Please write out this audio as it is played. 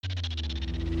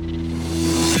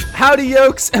Howdy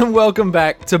yokes, and welcome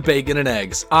back to Bacon and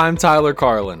Eggs. I'm Tyler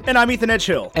Carlin. And I'm Ethan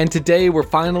Edgehill. And today we're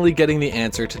finally getting the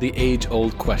answer to the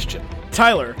age-old question.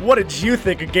 Tyler, what did you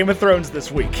think of Game of Thrones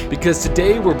this week? Because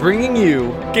today we're bringing you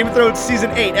Game of Thrones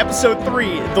Season 8, Episode 3,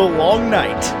 The Long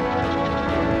Night.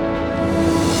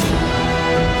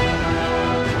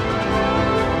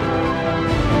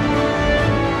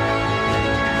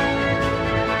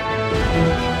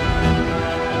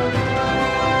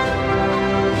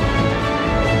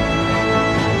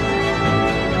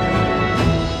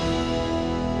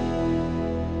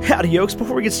 Howdy yokes,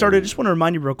 before we get started, I just want to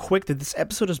remind you real quick that this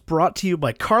episode is brought to you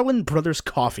by Carlin Brothers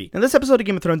Coffee. Now this episode of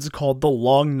Game of Thrones is called The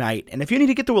Long Night, and if you need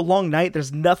to get through a long night,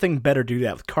 there's nothing better to do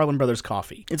that with Carlin Brothers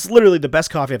Coffee. It's literally the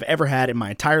best coffee I've ever had in my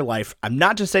entire life. I'm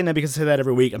not just saying that because I say that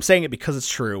every week, I'm saying it because it's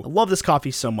true. I love this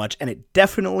coffee so much, and it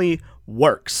definitely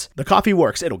works. The coffee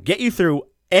works. It'll get you through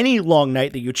any long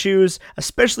night that you choose,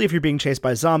 especially if you're being chased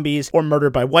by zombies or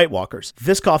murdered by White Walkers.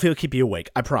 This coffee will keep you awake,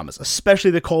 I promise,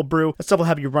 especially the cold brew. That stuff will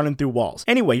have you running through walls.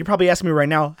 Anyway, you're probably asking me right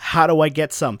now, how do I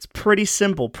get some? It's pretty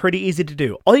simple, pretty easy to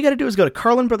do. All you gotta do is go to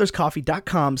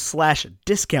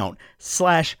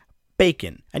carlinbrotherscoffee.com/discount/bacon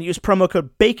and use promo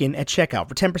code BACON at checkout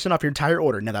for 10% off your entire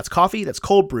order. Now that's coffee, that's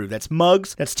cold brew, that's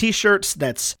mugs, that's t-shirts,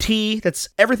 that's tea, that's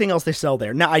everything else they sell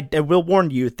there. Now I will warn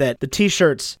you that the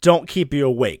t-shirts don't keep you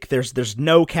awake. There's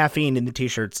no caffeine in the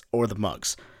t-shirts or the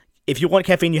mugs. If you want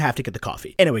caffeine, you have to get the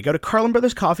coffee. Anyway, go to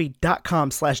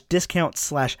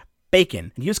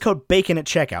carlinbrotherscoffee.com/discount/bacon and use code BACON at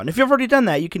checkout. And if you've already done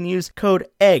that, you can use code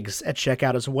EGGS at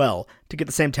checkout as well to get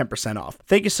the same 10% off.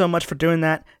 Thank you so much for doing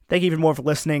that. Thank you even more for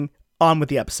listening. On with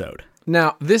the episode.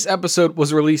 Now, this episode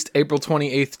was released April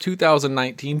 28th,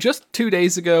 2019, just 2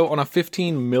 days ago on a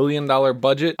 $15 million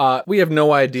budget. We have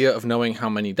no idea of knowing how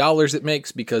many dollars it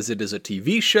makes because it is a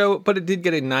TV show, but it did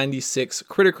get a 96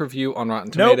 critic review on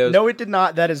Rotten Tomatoes. No, it did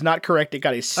not. That is not correct. It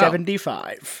got a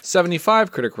 75.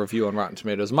 75 critic review on Rotten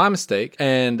Tomatoes. My mistake.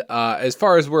 And as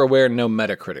far as we're aware, no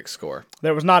Metacritic score.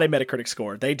 There was not a Metacritic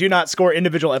score. They do not score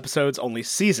individual episodes, only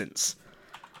seasons.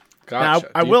 Gotcha.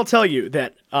 Now, I will tell you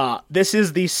that this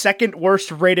is the second worst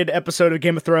rated episode of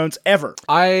Game of Thrones ever.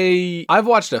 I've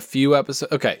watched a few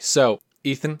episodes. Okay, so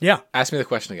Ethan, yeah, ask me the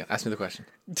question again.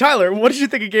 Tyler, what did you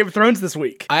think of Game of Thrones this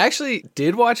week? I actually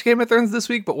did watch Game of Thrones this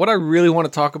week, but what I really want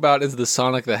to talk about is the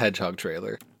Sonic the Hedgehog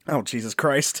trailer. Oh, Jesus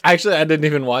Christ. Actually, I didn't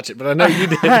even watch it, but I know you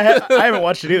did. I haven't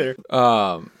watched it either.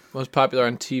 Most popular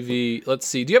on TV. Let's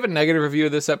see. Do you have a negative review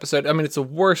of this episode? I mean, it's the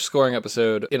worst scoring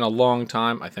episode in a long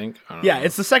time, I think. Yeah,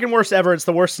 it's the second worst ever. It's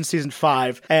the worst in season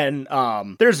 5. And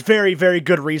there's very, very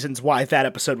good reasons why that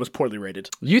episode was poorly rated.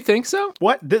 You think so?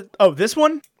 What? This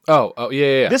one? Oh,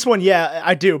 yeah. This one, yeah,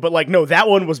 I do, but no, that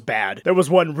one was bad. There was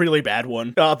one really bad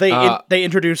one. They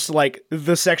introduced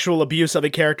the sexual abuse of a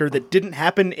character that didn't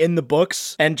happen in the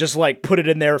books and just put it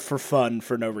in there for fun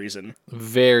for no reason.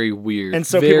 Very weird. And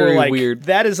so very people were weird.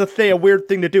 That is a weird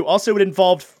thing to do. Also, it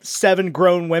involved 7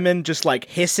 grown women just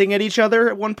hissing at each other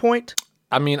at one point.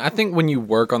 I mean, I think when you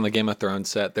work on the Game of Thrones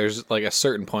set, there's a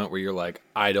certain point where you're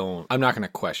I'm not going to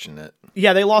question it.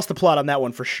 Yeah, they lost the plot on that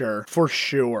one for sure. For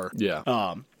sure.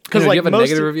 Yeah. Because do you have a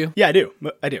negative review? Yeah, I do.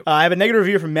 I have a negative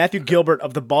review from Matthew Gilbert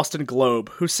of the Boston Globe,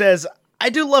 who says, I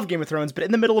do love Game of Thrones, but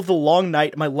in the middle of the long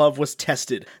night, my love was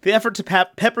tested. The effort to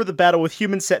pepper the battle with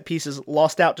human set pieces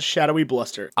lost out to shadowy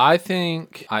bluster. I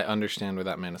think I understand where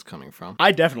that man is coming from.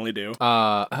 I definitely do.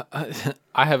 I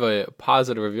have a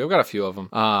positive review. I've got a few of them.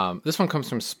 This one comes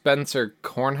from Spencer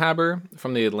Kornhaber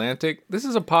from The Atlantic. This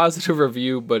is a positive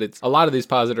review, but a lot of these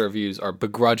positive reviews are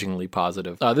begrudgingly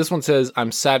positive. This one says,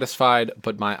 I'm satisfied,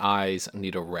 but my eyes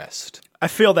need a rest. I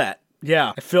feel that.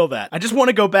 Yeah, I feel that. I just want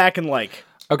to go back and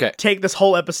okay, take this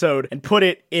whole episode and put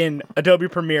it in Adobe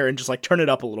Premiere and just turn it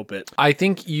up a little bit. I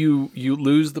think you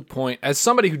lose the point. As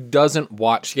somebody who doesn't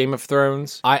watch Game of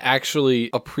Thrones, I actually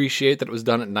appreciate that it was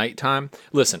done at nighttime.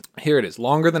 Listen, here it is.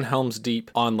 Longer than Helm's Deep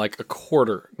on a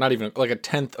quarter, not even a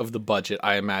tenth of the budget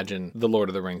I imagine the Lord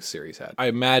of the Rings series had. I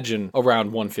imagine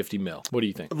around 150 mil. What do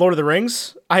you think? Lord of the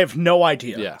Rings? I have no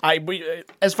idea. Yeah.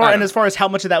 As far as how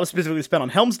much of that was specifically spent on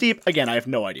Helm's Deep, again, I have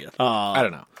no idea. I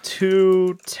don't know.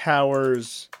 2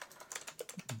 Towers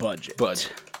budget.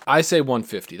 I say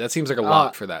 150. That seems like a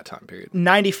lot for that time period.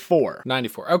 94.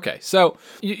 Okay, so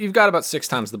you've got about 6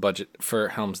 times the budget for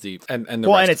Helm's Deep and the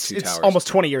rest of Two Towers. It's almost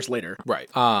 20 years later. Right.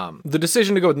 The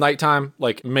decision to go with nighttime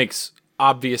makes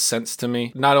obvious sense to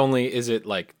me. Not only is it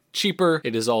cheaper.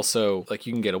 It is also like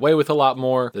you can get away with a lot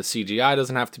more. The CGI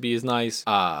doesn't have to be as nice.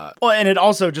 Well, and it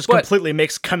also just completely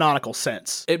makes canonical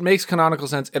sense. It makes canonical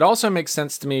sense. It also makes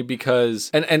sense to me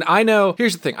because, and I know,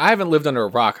 here's the thing, I haven't lived under a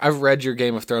rock. I've read your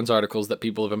Game of Thrones articles that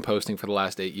people have been posting for the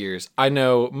last 8 years. I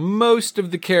know most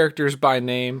of the characters by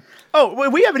name. Oh,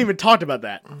 we haven't even talked about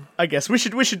that. I guess we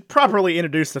should properly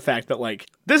introduce the fact that, like,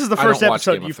 this is the first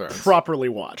episode you've properly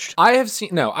watched. I've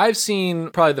seen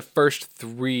probably the first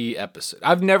 3 episodes.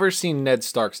 I've never seen Ned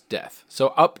Stark's death.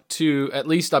 So at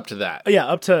least up to that. Yeah,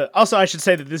 up to, also I should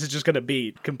say that this is just going to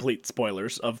be complete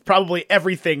spoilers of probably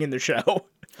everything in the show.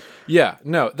 Yeah,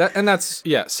 no, that's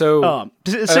So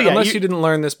unless you didn't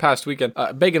learn this past weekend,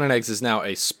 Bacon and Eggs is now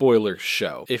a spoiler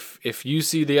show. If you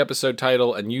see the episode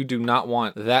title and you do not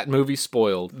want that movie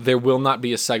spoiled, there will not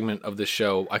be a segment of the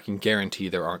show. I can guarantee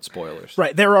there aren't spoilers.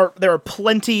 Right, there are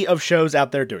plenty of shows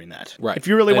out there doing that. Right, if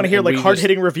you really want to hear like hard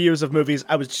hitting reviews of movies,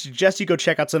 I would suggest you go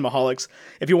check out Cinemaholics.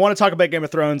 If you want to talk about Game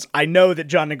of Thrones, I know that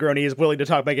John Negroni is willing to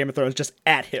talk about Game of Thrones. Just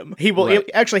at him, he will. Right.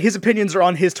 Actually, his opinions are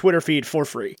on his Twitter feed for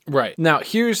free. Right now,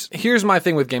 here's my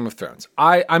thing with Game of Thrones.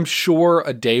 I'm sure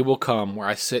a day will come where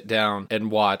I sit down and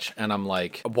watch and I'm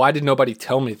like, why did nobody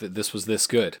tell me that this was this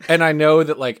good? And I know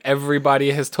that like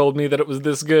everybody has told me that it was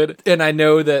this good. And I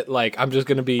know that like I'm just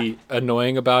going to be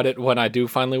annoying about it when I do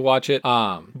finally watch it.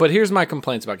 But here's my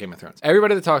complaints about Game of Thrones.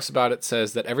 Everybody that talks about it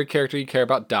says that every character you care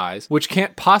about dies, which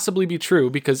can't possibly be true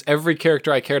because every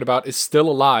character I cared about is still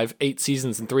alive 8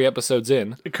 seasons and 3 episodes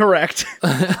in. Correct.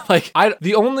 Like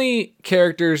the only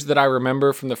characters that I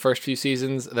remember from the first few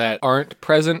seasons that aren't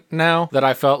present now that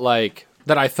I felt like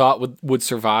that I thought would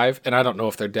survive, and I don't know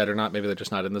if they're dead or not, maybe they're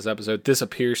just not in this episode. This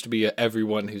appears to be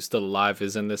everyone who's still alive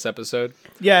is in this episode.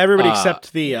 Yeah, everybody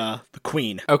except the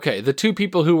queen. Okay, the 2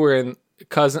 people who were in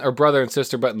cousin or brother and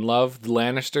sister but in love, the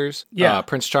Lannisters. Yeah.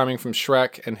 Prince Charming from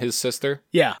Shrek and his sister.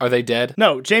 Yeah. Are they dead?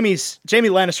 No, Jaime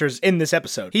Lannister's in this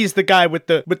episode. He's the guy with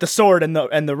the sword and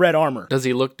the red armor. Does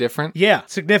he look different? Yeah,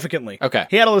 significantly. Okay.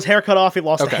 He had all his hair cut off, he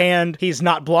lost a hand. He's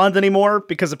not blonde anymore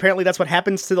because apparently that's what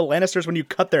happens to the Lannisters when you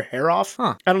cut their hair off.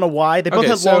 Huh. I don't know why. They both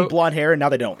had long blonde hair and now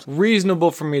they don't. Reasonable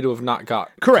for me to have not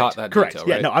caught that detail,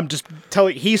 Yeah, right? no, I'm just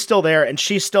telling you, he's still there and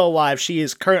she's still alive. She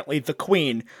is currently the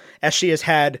queen, as she has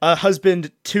had a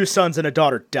husband, 2 sons, and a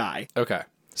daughter die. Okay.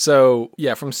 So,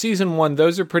 yeah, from season 1,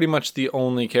 those are pretty much the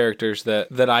only characters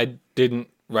that I didn't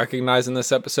recognize in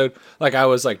this episode. Like, I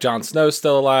was like, Jon Snow's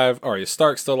still alive, Arya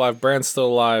Stark's still alive, Bran's still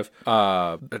alive,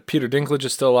 Peter Dinklage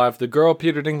is still alive. The girl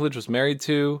Peter Dinklage was married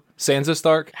to, Sansa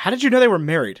Stark. How did you know they were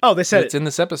married? Oh, they said it's in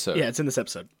this episode. Yeah, it's in this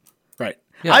episode. Right.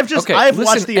 Yeah. I've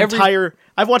watched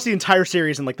the entire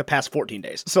series in like the past 14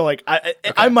 days. So like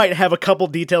I might have a couple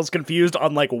details confused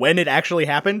on like when it actually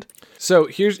happened. So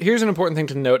here's an important thing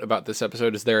to note about this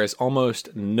episode is there is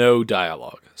almost no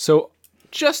dialogue. So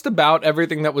just about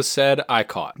everything that was said I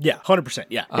caught. Yeah, 100%.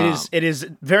 Yeah. It is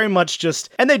very much just,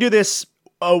 and they do this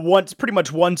pretty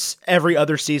much once every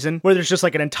other season, where there's just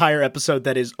like an entire episode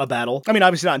that is a battle. I mean,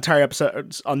 obviously not entire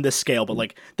episodes on this scale, but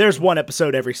like there's one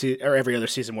episode every other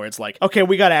season where it's like, okay,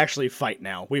 we got to actually fight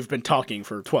now. We've been talking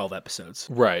for 12 episodes.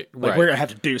 Right. Like we're gonna have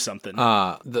to do something.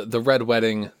 The Red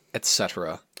Wedding,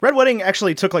 etc. Red Wedding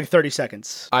actually took like 30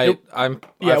 seconds. It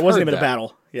wasn't even a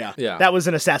battle. Yeah. That was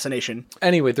an assassination.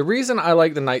 Anyway, the reason I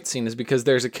like the night scene is because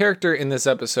there's a character in this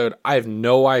episode. I have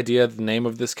no idea the name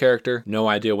of this character. No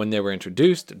idea when they were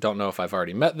introduced. Don't know if I've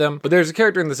already met them. But there's a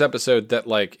character in this episode that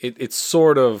like it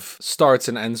sort of starts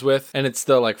and ends with, and it's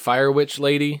the like fire witch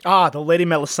lady. Ah, the Lady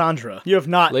Melisandre. You have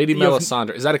not. Lady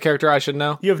Melisandre. Is that a character I should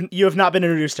know? You have not been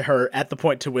introduced to her at the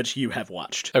point to which you have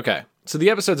watched. Okay. So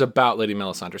the episode's about Lady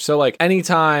Melisandre. So like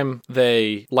anytime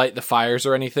they light the fires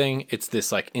or anything, it's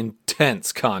this like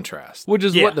intense contrast, which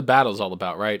is what the battle's all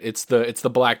about, right? It's the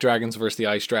black dragons versus the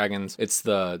ice dragons. It's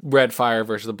the red fire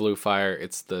versus the blue fire.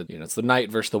 It's the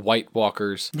night versus the white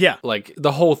walkers. Yeah. Like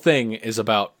the whole thing is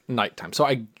about nighttime. So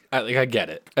I get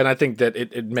it. And I think that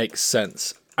it makes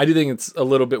sense. I do think it's a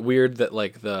little bit weird that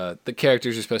like the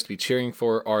characters you're supposed to be cheering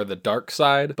for are the dark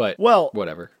side, but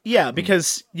whatever. Yeah,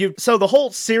 because so the whole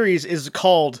series is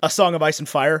called A Song of Ice and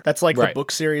Fire. That's like the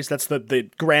book series. That's the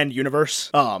grand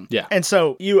universe. Yeah. And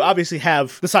so you obviously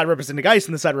have the side representing ice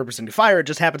and the side representing fire. It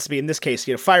just happens to be in this case,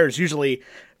 fire is usually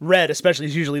red, especially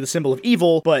is usually the symbol of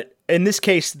evil, but in this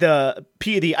case the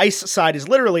ice side is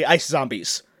literally ice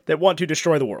zombies that want to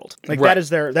destroy the world. Like that is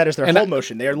their whole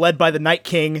motion. They are led by the Night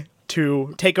King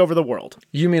to take over the world.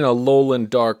 You mean a Alolan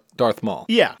Darth Maul?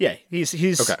 Yeah.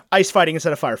 He's Okay. ice fighting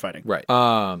instead of firefighting. Right.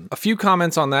 A few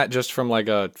comments on that just from like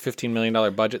a $15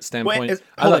 million budget standpoint.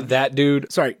 I hold thought on. that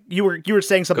dude. Sorry, you were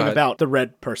saying something ahead. about the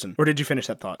red person, or did you finish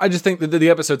that thought? I just think that the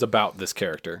episode's about this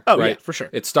character. Oh, right? yeah, for sure.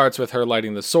 It starts with her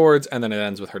lighting the swords and then it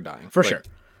ends with her dying. For Like, sure.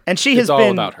 And she has it's all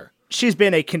been about her. She's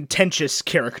been a contentious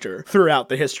character throughout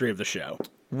the history of the show.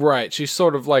 Right. She's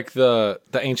sort of like the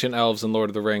ancient elves in Lord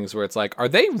of the Rings, where it's like, are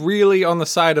they really on the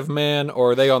side of man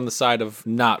or are they on the side of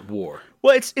not war?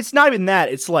 Well, it's not even that.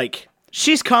 It's like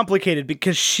she's complicated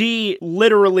because she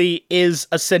literally is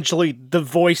essentially the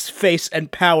voice, face,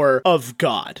 and power of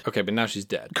God. Okay, but now she's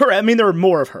dead. Correct. I mean, there are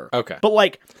more of her. Okay. But,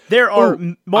 like, there are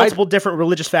Ooh, multiple different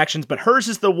religious factions, but hers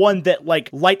is the one that, like,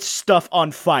 lights stuff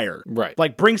on fire. Right.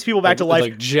 Like, brings people back to life.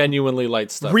 Like genuinely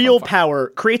light stuff. Real on fire. power,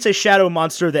 creates a shadow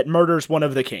monster that murders one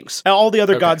of the kings. All the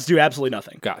other gods do absolutely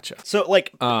nothing. Gotcha. So,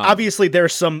 like, obviously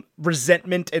there's some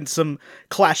resentment and some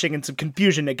clashing and some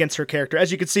confusion against her character. As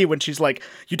you can see when she's like,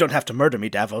 you don't have to murder me,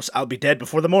 Davos. I'll be dead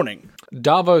before the morning.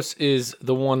 Davos is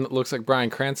the one that looks like Bryan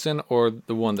Cranston or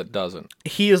the one that doesn't?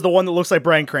 He is the one that looks like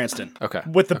Bryan Cranston. Okay.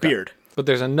 With the Okay. beard. But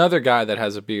there's another guy that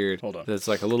has a beard. Hold on. That's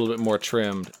like a little bit more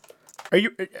trimmed. Are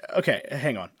you... Okay,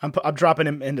 hang on. I'm dropping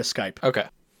him into Skype. Okay.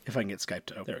 If I can get Skype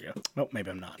to... Oh, there we go. Nope,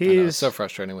 maybe I'm not. I know, He's... it's so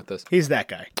frustrating with this. He's that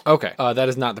guy. Okay. That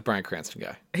is not the Bryan Cranston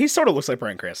guy. He sort of looks like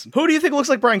Bryan Cranston. Who do you think looks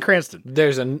like Bryan Cranston?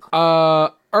 There's an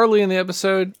early in the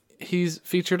episode he's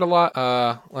featured a lot.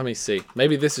 Let me see.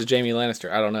 Maybe this is Jaime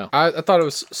Lannister. I don't know. I thought it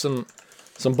was some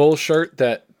bullshit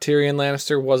that Tyrion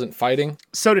Lannister wasn't fighting.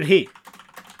 So did he.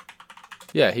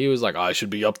 Yeah, he was like, I should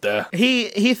be up there.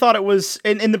 He thought it was...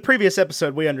 In the previous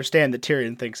episode, we understand that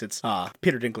Tyrion thinks it's...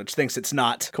 Peter Dinklage thinks it's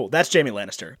not. Cool. That's Jaime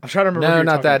Lannister. I'm trying to remember who No, you're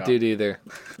not talking that about. dude either.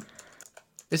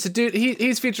 It's a dude.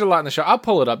 He's featured a lot in the show. I'll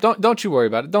pull it up. Don't you worry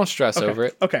about it. Don't stress over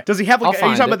it. Okay. Does he have... I'll Like, are you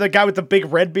find talking it. about the guy with the big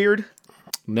red beard?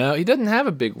 No, he doesn't have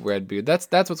a big red beard. That's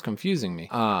what's confusing me.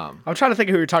 I'm trying to think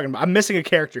of who you're talking about. I'm missing a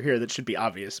character here that should be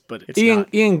obvious, but it's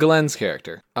not. Ian Glenn's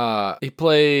character. He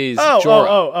plays Oh,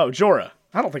 Jorah. Jorah.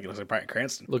 I don't think he looks like Bryan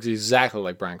Cranston. Looks exactly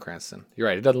like Bryan Cranston. You're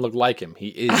right. It doesn't look like him. He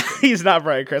is. He's not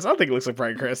Bryan Cranston. I don't think he looks like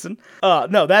Bryan Cranston.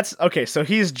 No, that's okay. So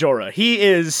he's Jorah. He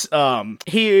is. I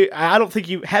don't think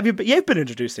you've been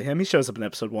introduced to him. He shows up in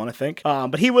episode 1, I think.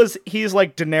 But he's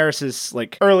like Daenerys's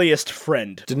like earliest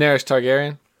friend. Daenerys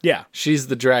Targaryen. Yeah, She's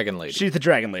the dragon lady. she's the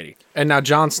dragon lady. And now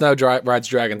Jon Snow rides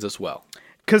dragons as well.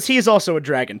 Because he's also a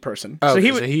dragon person. Oh, so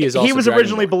okay, so he is also was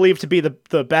originally Dragonborn. believed to be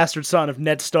the bastard son of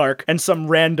Ned Stark and some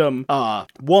random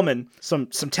woman, some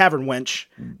tavern wench.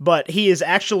 But he is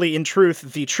actually, in truth,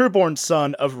 the trueborn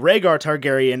son of Rhaegar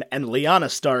Targaryen and Lyanna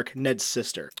Stark, Ned's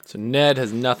sister. So Ned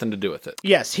has nothing to do with it.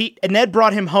 Yes, Ned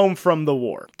brought him home from the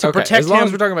war to Okay, protect as long him.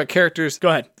 as we're talking about characters. Go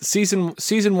ahead.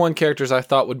 Season 1 characters I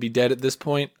thought would be dead at this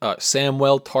point.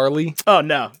 Samwell Tarly. Oh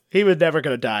no, he was never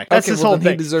gonna die. That's his whole then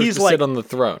thing. He deserves He's to like sit on the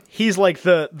throne. he's like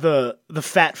the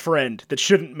fat friend that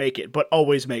shouldn't make it but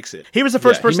always makes it. He was the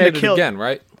first person he made to it kill. again,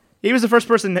 right? He was the first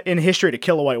person in history to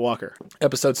kill a White Walker.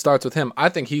 Episode starts with him. I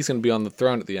think he's going to be on the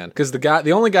throne at the end because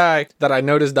the only guy that I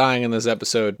noticed dying in this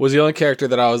episode was the only character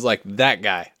that I was like, that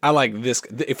guy. I like this.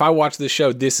 If I watch this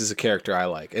show, this is a character I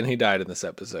like, and he died in this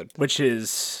episode. Which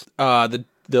is... The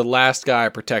last guy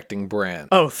protecting Bran.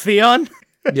 Oh, Theon?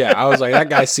 Yeah, I was like, that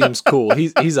guy seems cool.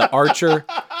 He's an archer.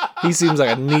 He seems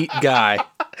like a neat guy.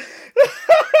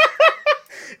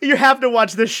 You have to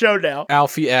watch this show now.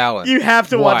 Alfie Allen. You have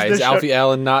to Why? watch this Is show. Alfie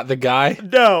Allen not the guy?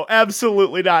 No,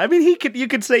 absolutely not. I mean, you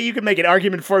could say you could make an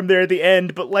argument for him there at the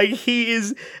end, but like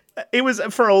it was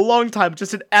for a long time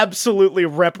just an absolutely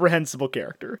reprehensible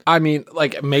character. I mean,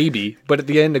 like, maybe, but at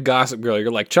the end of Gossip Girl,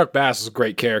 you're like, Chuck Bass is a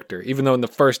great character, even though in the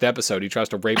first episode he tries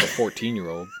to rape a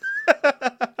 14-year-old.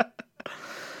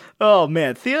 Oh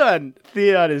man, Theon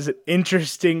is an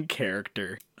interesting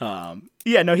character.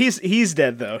 Yeah, no, he's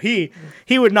dead though. He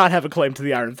would not have a claim to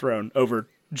the Iron Throne over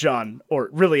Jon or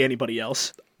really anybody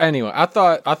else. Anyway, I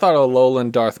thought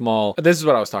Alolan Darth Maul. This is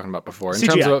what I was talking about before. In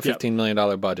terms CGI, of a $15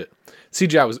 million budget,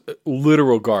 CGI was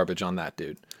literal garbage on that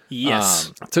dude.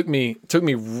 Yes. Took me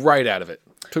right out of it.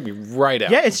 Took me right out.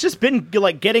 Yeah, it's just been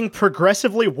like getting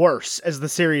progressively worse as the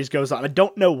series goes on. I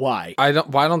don't know why.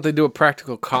 Why don't they do a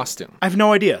practical costume? I have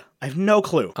no idea. I have no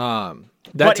clue.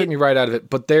 That took me right out of it.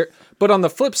 But on the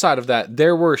flip side of that,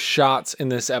 there were shots in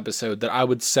this episode that I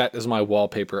would set as my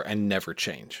wallpaper and never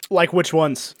change. Like which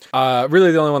ones?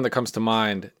 Really, the only one that comes to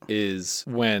mind is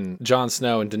when Jon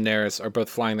Snow and Daenerys are both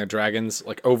flying their dragons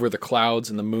like over the clouds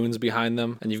and the moon's behind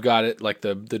them, and you've got it like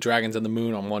the dragons and the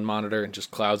moon on one monitor and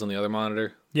just clouds on the other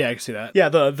monitor. Yeah, I can see that. Yeah,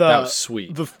 the That was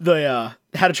sweet. The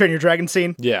How to Train Your Dragon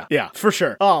scene. Yeah. Yeah, for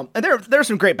sure. And there are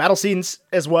some great battle scenes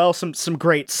as well. Some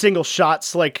great single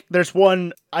shots. Like there's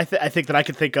one I think that I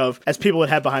could think of as people would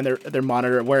have behind their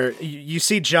monitor where you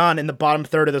see Jon in the bottom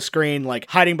third of the screen, like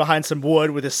hiding behind some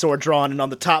wood with his sword drawn, and on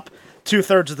the top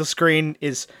 2/3 of the screen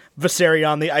is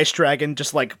Viserion, the ice dragon,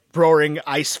 just like roaring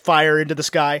ice fire into the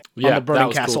sky on the burning that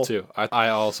was castle. cool too. I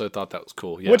also thought that was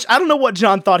cool. Yeah. Which I don't know what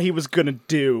Jon thought he was gonna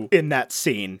do in that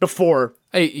scene before.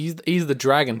 Hey, he's the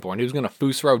Dragonborn. He was gonna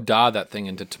Fusro Da that thing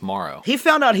into tomorrow. He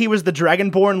found out he was the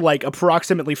Dragonborn like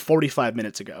approximately 45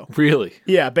 minutes ago. Really?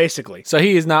 Yeah, basically. So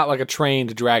he is not like a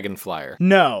trained dragon flyer.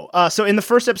 No. So in the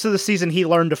first episode of the season, he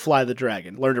learned to ride the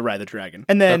dragon.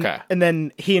 And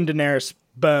then he and Daenerys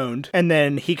boned, and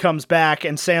then he comes back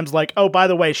and Sam's like, oh, by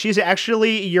the way, she's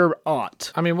actually your aunt.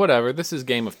 I mean, whatever. This is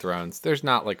Game of Thrones. There's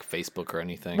not like Facebook or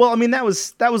anything. Well, I mean, that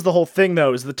was the whole thing,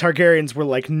 though, is the Targaryens were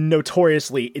like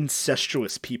notoriously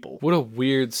incestuous people. What a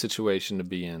weird situation to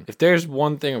be in. If there's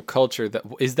one thing of culture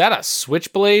is that a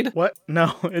switchblade? What?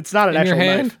 No, it's not an In your actual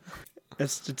hand? knife.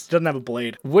 It doesn't have a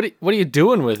blade. What are you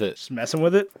doing with it? Just messing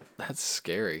with it. That's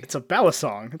scary. It's a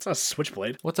balisong. It's not a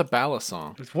switchblade. What's a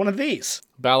balisong? It's one of these.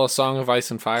 Balisong of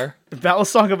Ice and Fire?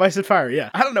 Balisong of Ice and Fire,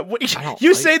 yeah. I don't know. don't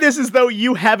You like- say this as though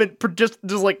you haven't just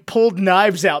like pulled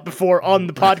knives out before on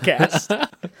the podcast.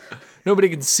 Nobody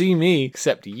can see me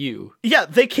except you. Yeah,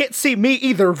 they can't see me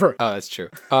either, Vert. Oh, that's true.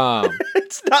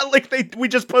 It's not like we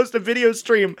just post a video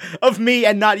stream of me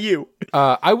and not you.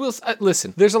 I will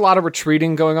listen. There's a lot of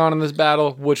retreating going on in this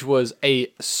battle, which was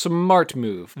a smart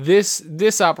move.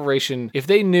 This operation, if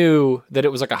they knew that it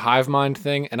was like a hive mind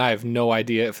thing, and I have no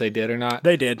idea if they did or not.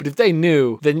 They did. But if they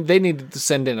knew, then they needed to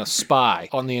send in a spy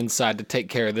on the inside to take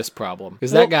care of this problem.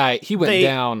 Because that guy, he went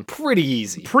down pretty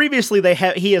easy. Previously,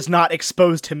 he has not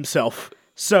exposed himself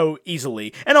so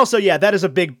easily. And also, yeah, that is a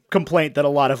big complaint that a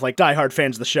lot of like diehard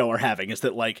fans of the show are having, is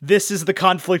that like this is the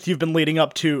conflict you've been leading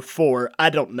up to for, I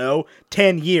don't know,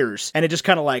 10 years. And it just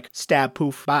kind of like stab,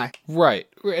 poof, bye. Right.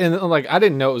 And like, I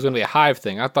didn't know it was going to be a hive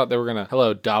thing. I thought they were going to,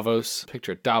 hello, Davos.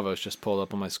 Picture of Davos just pulled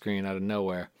up on my screen out of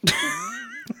nowhere.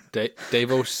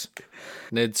 Davos.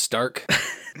 Ned Stark.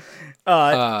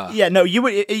 Yeah, no, you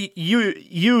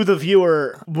the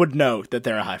viewer would know that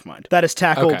they're a hive mind. That is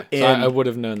tackled Okay, in. so I would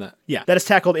have known that. Yeah, that is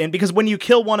tackled in, because when you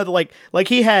kill one of the like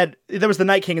there was the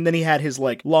Night King, and then he had his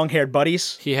like long-haired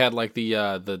buddies. He had like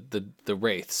the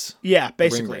wraiths. Yeah,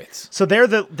 basically. wraiths. So they're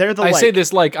the I say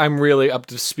this like I'm really up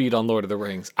to speed on Lord of the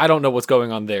Rings. I don't know what's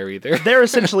going on there either. they're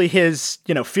essentially his,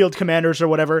 field commanders or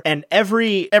whatever, and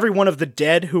every one of the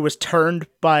dead who was turned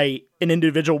by an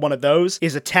individual one of those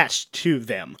is attached to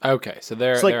them. Okay, so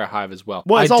they're a hive as well.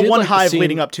 Well, it's I all did one like the hive scene-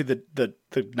 leading up to the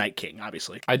Night King,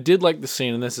 obviously. I did like the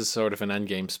scene, and this is sort of an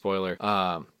endgame spoiler.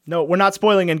 No, we're not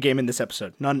spoiling Endgame in this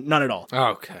episode. None at all.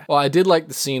 Okay. Well, I did like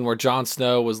the scene where Jon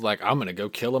Snow was like, I'm going to go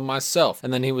kill him myself.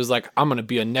 And then he was like, I'm going to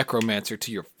be a necromancer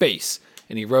to your face.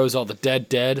 And he rose all the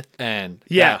dead. And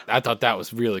Yeah. I thought that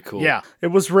was really cool. Yeah, it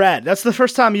was rad. That's the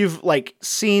first time you've like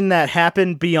seen that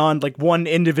happen beyond like one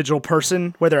individual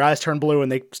person where their eyes turn blue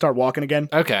and they start walking again.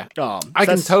 Okay. I can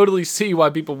that's- totally see why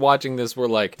people watching this were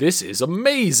like, this is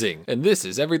amazing. And this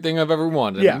is everything I've ever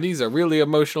wanted. Yeah. And these are really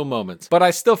emotional moments. But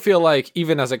I still feel like,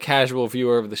 even as a casual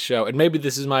viewer of the show, and maybe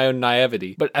this is my own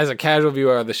naivety, but as a casual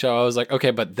viewer of the show, I was like,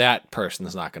 okay, but that person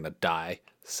is not going to die.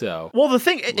 So. Well, the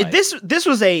thing, this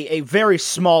was a very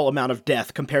small amount of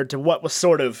death compared to what was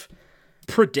sort of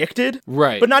predicted.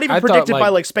 Right. But not even I thought, predicted by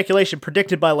like- like speculation,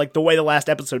 predicted by like the way the last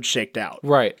episode shaked out.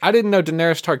 Right. I didn't know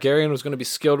Daenerys Targaryen was going to be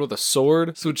skilled with a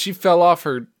sword. So when she fell off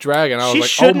her dragon, I was like, oh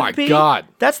shouldn't my be. God.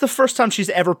 That's the first time she's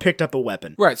ever picked up a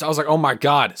weapon. Right. So I was like, oh my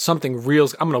God, something real.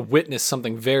 I'm going to witness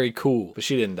something very cool. But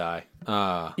she didn't die.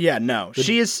 Yeah, no.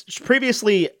 She is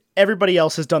previously, everybody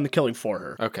else has done the killing for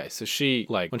her. Okay. So she,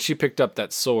 like, when she picked up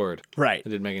that sword, Right. it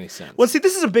didn't make any sense. Well, see,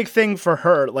 this is a big thing for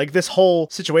her, like this whole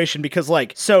situation, because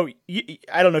like, so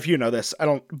I don't know if you know this,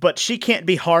 but she can't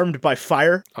be harmed by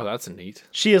fire. Oh, that's neat.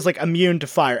 She is like immune to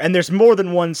fire, and there's more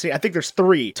than one scene. I think there's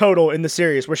 3 total in the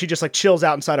series where she just like chills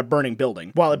out inside a burning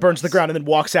building while it burns to the ground, and then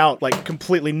walks out like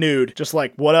completely nude, just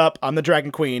like, what up? I'm the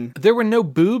Dragon Queen. There were no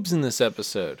boobs in this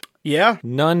episode. Yeah.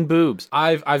 None boobs.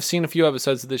 I've seen a few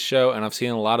episodes of this show, and I've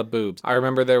seen a lot of boobs. I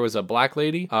remember there was a black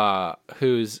lady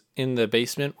who's in the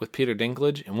basement with Peter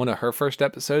Dinklage. In one of her first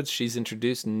episodes, she's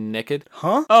introduced naked.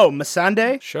 Huh? Oh,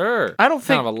 Missandei? Sure. I don't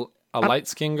kind of a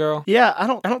light-skinned girl. Yeah, I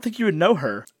don't think you would know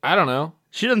her. I don't know.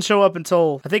 She doesn't show up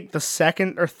until I think the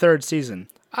 2nd or 3rd season.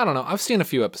 I don't know. I've seen a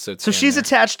few episodes. So she's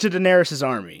attached to Daenerys'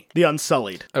 army, the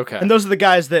Unsullied. Okay. And those are the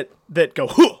guys that go,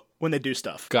 huh, when they do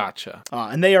stuff. Gotcha.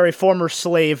 And they are a former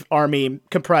slave army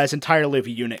comprised entirely of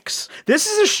eunuchs. This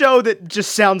is a show that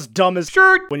just sounds dumb as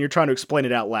shirt when you're trying to explain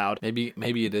it out loud. Maybe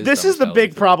it is. This is the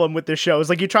big problem with this show, is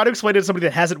like you try to explain it to somebody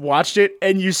that hasn't watched it,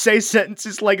 and you say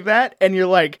sentences like that, and you're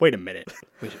like, wait a minute.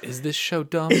 Wait, is this show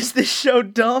dumb? Is this show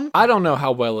dumb? I don't know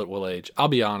how well it will age. I'll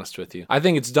be honest with you. I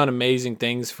think it's done amazing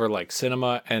things for like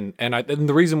cinema, and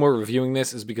the reason we're reviewing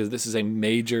this is because this is a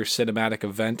major cinematic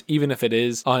event, even if it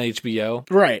is on HBO.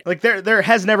 Right. Like there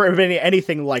has never been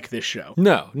anything like this show.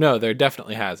 No, there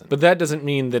definitely hasn't. But that doesn't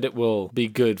mean that it will be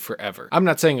good forever. I'm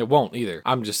not saying it won't either.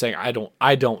 I'm just saying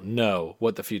I don't know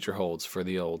what the future holds for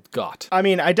the old GOT. I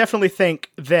mean, I definitely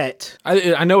think that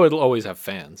I know it'll always have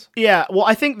fans. Yeah, well,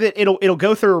 I think that it'll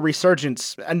go through a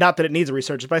resurgence, and not that it needs a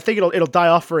resurgence, but I think it'll die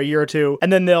off for a year or two,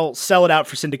 and then they'll sell it out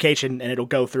for syndication, and it'll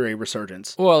go through a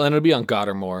resurgence. Well, and it'll be on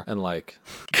Gottermore, and like,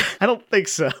 I don't think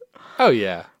so. Oh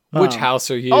yeah, which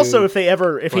house are you? Also, if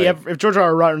George R.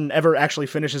 R. Martin ever actually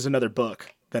finishes another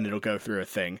book, then it'll go through a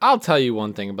thing. I'll tell you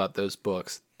one thing about those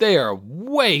books. They are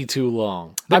way too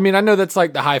long. I mean, I know that's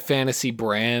like the high fantasy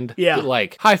brand. Yeah. But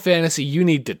like, high fantasy, you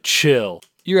need to chill.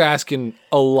 You're asking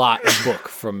a lot of book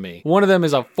from me. One of them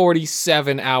is a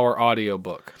 47-hour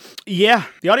audiobook. Yeah,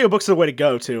 the audiobooks are the way to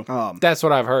go, too. That's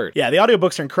what I've heard. Yeah, the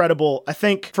audiobooks are incredible. I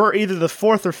think for either the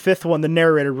fourth or fifth one, the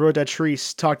narrator, Rhoda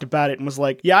Treese, talked about it and was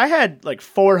like, yeah, I had like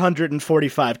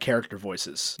 445 character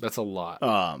voices. That's a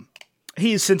lot.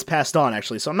 He's since passed on,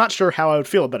 actually, so I'm not sure how I would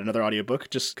feel about another audiobook,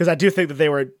 just because I do think that they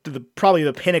were probably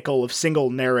the pinnacle of single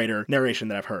narration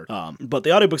that I've heard. But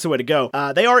the audiobook's the way to go.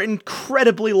 They are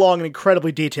incredibly long and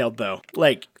incredibly detailed, though.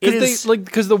 Like,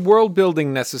 because the world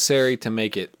building necessary to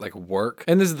make it like work,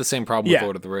 and this is the same problem with Yeah.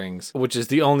 Lord of the Rings, which is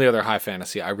the only other high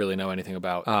fantasy I really know anything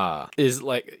about. Is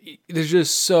like there's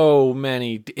just so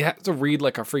many. You have to read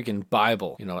like a freaking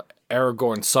Bible, you know.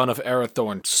 Aragorn, son of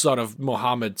Arathorn, son of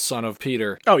Muhammad, son of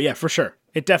Peter. Oh, yeah, for sure.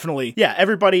 It definitely, yeah,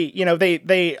 everybody, you know,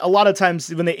 they a lot of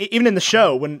times, when they, even in the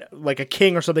show, when like a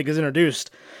king or something is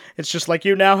introduced, it's just like,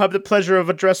 you now have the pleasure of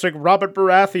addressing Robert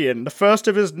Baratheon, the first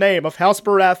of his name, of House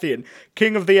Baratheon,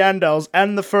 King of the Andals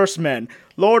and the First Men,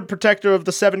 Lord Protector of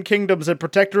the Seven Kingdoms and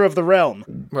Protector of the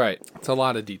Realm. Right. It's a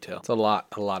lot of detail. It's a lot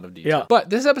of detail. Yeah. But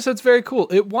this episode's very cool.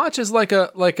 It watches the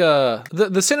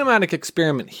cinematic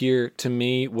experiment here to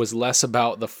me was less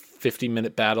about the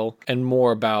 50-minute battle and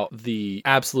more about the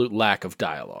absolute lack of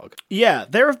dialogue. Yeah,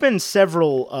 there have been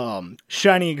several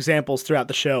shining examples throughout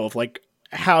the show of like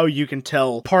how you can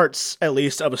tell parts, at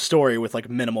least, of a story with like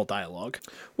minimal dialogue.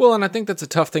 Well, and I think that's a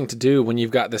tough thing to do when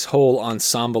you've got this whole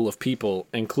ensemble of people,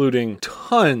 including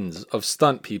tons of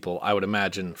stunt people, I would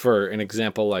imagine, for an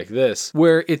example like this,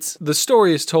 where the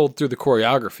story is told through the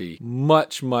choreography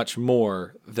much, much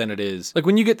more than it is. Like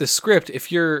when you get the script,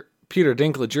 if you're Peter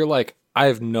Dinklage, you're like, I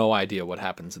have no idea what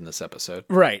happens in this episode.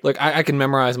 Right. Like I can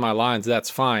memorize my lines, that's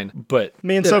fine, but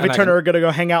Me and Sophie Turner are going to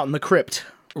go hang out in the crypt.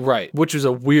 Right, which is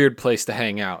a weird place to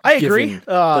hang out. I agree. Given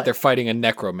that they're fighting a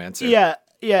necromancer. Yeah,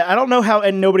 I don't know how,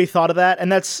 and nobody thought of that,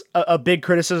 and that's a big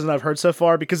criticism I've heard so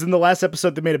far, because in the last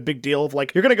episode they made a big deal of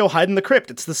like, you're gonna go hide in the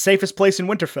crypt, it's the safest place in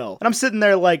Winterfell. And I'm sitting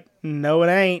there like, no it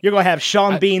ain't. You're gonna have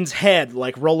Sean Bean's head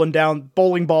like rolling down,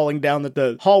 balling down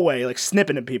the hallway, like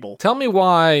snipping at people. Tell me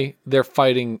why they're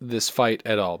fighting this fight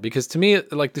at all, because to me,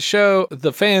 like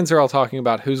the fans are all talking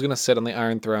about who's gonna sit on the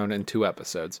Iron Throne in 2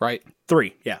 episodes, right?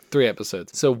 3, yeah. 3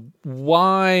 episodes. So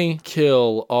why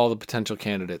kill all the potential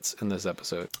candidates in this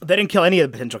episode? They didn't kill any of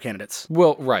the potential candidates.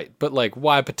 Well, right, but like,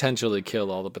 why potentially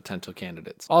kill all the potential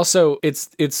candidates? Also,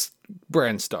 it's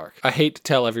Bran Stark. I hate to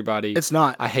tell everybody. It's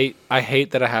not. I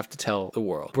hate that I have to tell the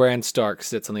world. Bran Stark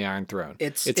sits on the Iron Throne.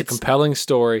 It's a compelling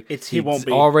story. He won't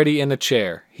be. Already in a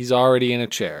chair. He's already in a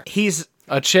chair. He's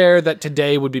a chair that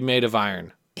today would be made of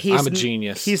iron. I'm a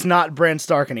genius. He's not Bran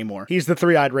Stark anymore. He's the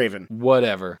Three-Eyed Raven.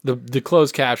 Whatever. The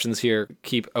closed captions here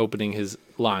keep opening his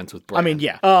lines with Bran. I mean,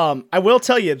 yeah. I will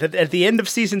tell you that at the end of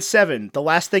season 7, the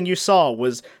last thing you saw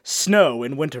was snow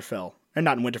in Winterfell. And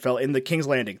not in Winterfell, in the King's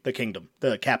Landing, the kingdom,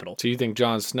 the capital. So you think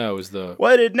Jon Snow is the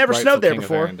Well, it had never snowed there King of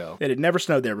before. Arendelle. It had never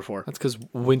snowed there before. That's because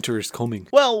winter is coming.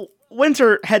 Well,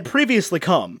 winter had previously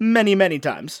come many, many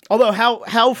times. Although,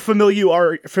 how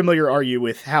familiar are you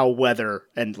with how weather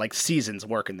and like seasons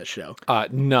work in this show?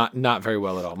 Not very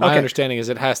well at all. My understanding is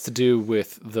it has to do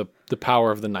with the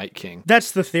power of the Night King.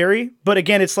 That's the theory, but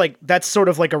again, it's like that's sort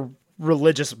of like a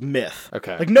religious myth.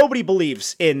 Okay. Like nobody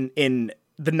believes in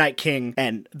the Night King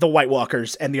and the White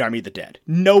Walkers and the Army of the Dead.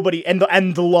 Nobody, and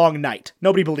the Long Night.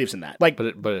 Nobody believes in that. Like, But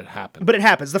it happened. but it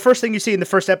happens. The first thing you see in the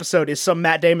first episode is some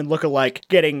Matt Damon lookalike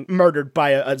getting murdered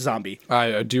by a zombie.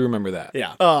 I do remember that.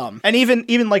 Yeah. And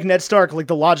even like Ned Stark, like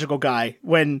the logical guy,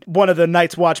 when one of the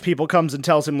Night's Watch people comes and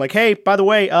tells him like, hey, by the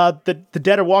way, the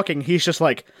dead are walking, he's just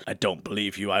like, I don't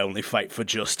believe you. I only fight for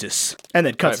justice. And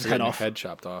then cuts his head off. Head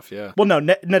chopped off. Yeah. Well, no,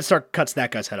 Ned Stark cuts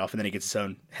that guy's head off, and then he gets his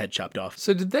own head chopped off.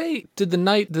 So did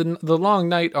the Long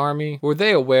Night Army, were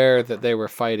they aware that they were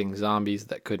fighting zombies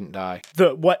that couldn't die?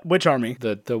 Which army?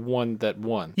 The one that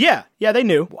won. Yeah, they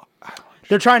knew.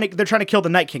 They're trying to kill the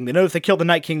Night King. They know if they kill the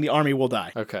Night King, the army will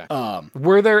die. Okay.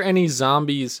 Were there any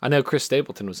zombies? I know Chris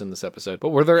Stapleton was in this episode, but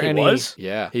were there any? Was?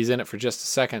 Yeah, he's in it for just a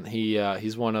second.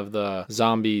 He's one of the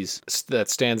zombies that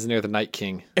stands near the Night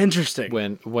King Interesting.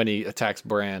 when he attacks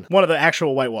Bran. One of the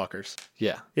actual White Walkers.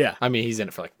 Yeah. Yeah. I mean, he's in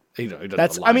it for like he doesn't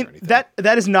That's. have a line or anything. that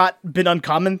has not been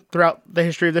uncommon throughout the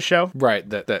history of the show. Right.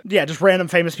 That Yeah, just random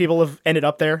famous people have ended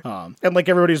up there. And like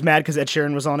everybody was mad because Ed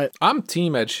Sheeran was on it. I'm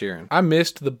team Ed Sheeran. I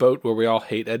missed the boat where we all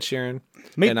hate Ed Sheeran.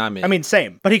 And I'm in. I mean,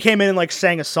 same. But he came in and like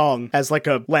sang a song as like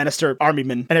a Lannister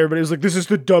armyman, and everybody was like, "This is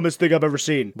the dumbest thing I've ever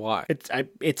seen." Why?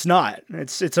 It's not.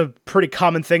 It's a pretty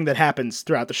common thing that happens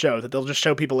throughout the show that they'll just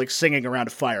show people like singing around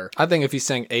a fire. I think if he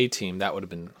sang A-Team, that would have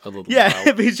been a little Yeah, wild.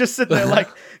 if he's just sitting there like,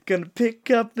 gonna pick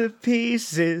up the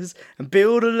pieces and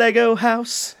build a Lego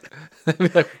house.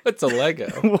 What's a Lego?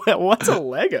 What's a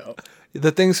Lego?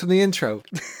 The things from the intro.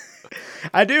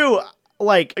 I do.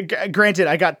 Like, granted,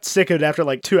 I got sick of it after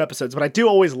like 2 episodes, but I do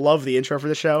always love the intro for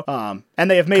the show.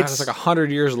 And they have made God, it's like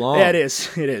 100 years long. Yeah, it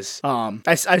is. It is.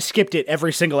 I skipped it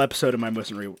every single episode in my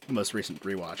most recent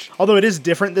rewatch. Although it is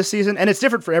different this season, and it's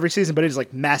different for every season, but it is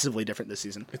like massively different this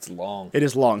season. It's long. It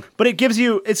is long, but it gives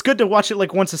you. It's good to watch it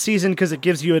like once a season because it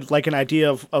gives you like an idea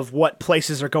of what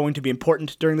places are going to be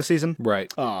important during the season.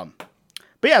 Right.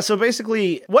 But yeah, so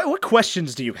basically, what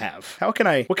questions do you have? What can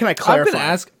I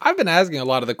clarify? I've been asking a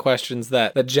lot of the questions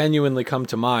that genuinely come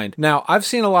to mind. Now, I've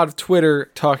seen a lot of Twitter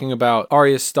talking about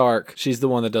Arya Stark. She's the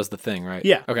one that does the thing, right?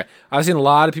 Yeah. Okay. I've seen a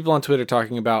lot of people on Twitter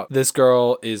talking about this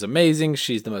girl is amazing.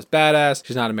 She's the most badass.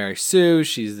 She's not a Mary Sue.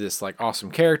 She's this like awesome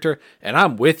character. And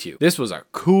I'm with you. This was a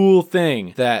cool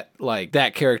thing that like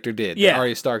that character did. Yeah. That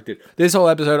Arya Stark did. This whole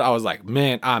episode, I was like,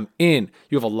 man, I'm in.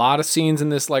 You have a lot of scenes in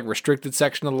this like restricted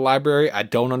section of the library. I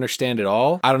don't understand at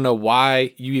all. I don't know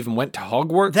why you even went to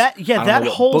Hogwarts. I don't know what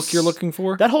whole book you're looking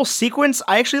for. That whole sequence,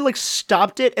 I actually like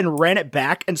stopped it and ran it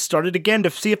back and started again to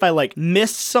see if I like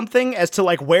missed something as to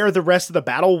like where the rest of the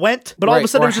battle went. But all of a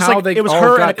sudden it was just like it was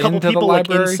her and a couple people like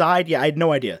inside. Yeah, I had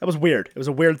no idea. That was weird. It was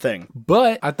a weird thing.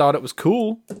 But I thought it was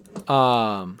cool.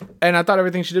 And I thought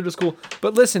everything she did was cool.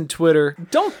 But listen, Twitter,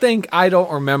 don't think I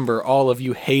don't remember all of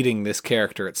you hating this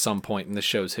character at some point in the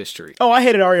show's history. Oh, I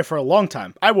hated Arya for a long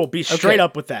time. I will be straight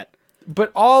up with that.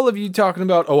 But all of you talking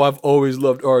about, oh, I've always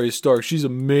loved Arya Stark. She's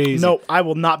amazing. No, I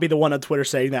will not be the one on Twitter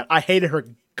saying that. I hated her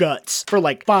guts for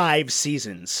like 5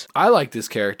 seasons. I like this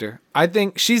character. I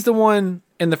think she's the one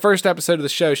in the first episode of the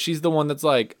show. She's the one that's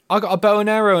like, I got a bow and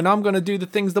arrow and I'm going to do the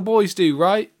things the boys do,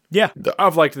 right? Yeah.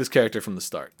 I've liked this character from the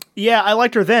start. Yeah, I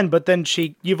liked her then, but then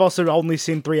you've also only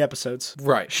seen 3 episodes.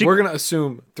 Right. We're going to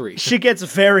assume 3. She gets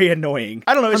very annoying.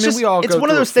 I don't know. It's it's one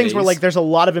of those things where like there's a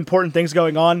lot of important things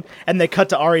going on and they cut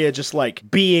to Arya just like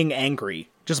being angry,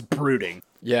 just brooding.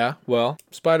 Yeah, well,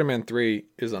 Spider-Man 3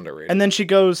 is underrated. And then she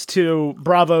goes to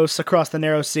Bravos across the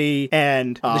Narrow Sea,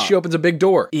 and she opens a big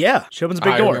door. Yeah, she opens a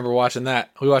big door. I remember watching that.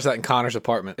 We watched that in Connor's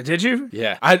apartment. Did you?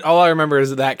 Yeah. All I remember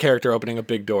is that character opening a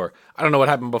big door. I don't know what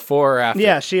happened before or after.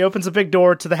 Yeah, she opens a big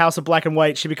door to the House of Black and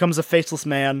White. She becomes a faceless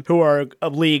man, who are a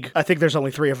league. I think there's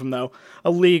only 3 of them, though. A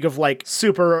league of, like,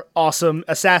 super awesome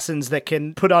assassins that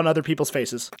can put on other people's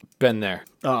faces. Been there.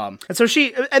 And so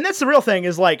and that's the real thing,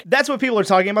 is, like, that's what people are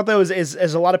talking about, though, is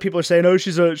a lot of people are saying, oh,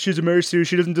 she's a Mary Sue,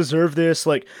 she doesn't deserve this,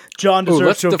 like, Jon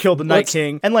deserves to have killed the Night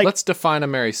King. And, like, let's define a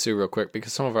Mary Sue real quick,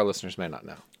 because some of our listeners may not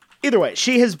know. Either way,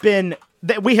 she has been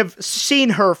that we have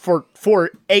seen her for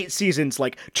 8 seasons,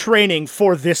 like, training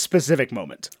for this specific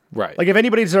moment. Right. Like, if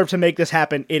anybody deserved to make this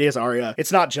happen, it is Arya.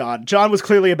 It's not Jon. Jon was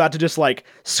clearly about to just, like,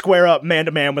 square up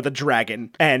man-to-man with a dragon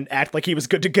and act like he was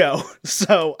good to go.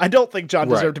 So, I don't think Jon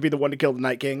deserved to be the one to kill the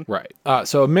Night King. Right.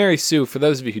 So, Mary Sue, for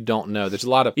those of you who don't know, there's a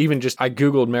lot of, even just, I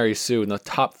Googled Mary Sue, and the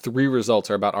top 3 results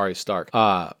are about Arya Stark.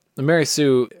 Mary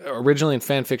Sue, originally in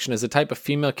fan fiction, is a type of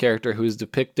female character who is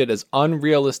depicted as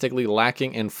unrealistically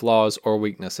lacking in flaws or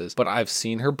weaknesses. But I've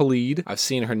seen her bleed. I've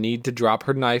seen her need to drop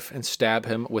her knife and stab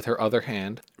him with her other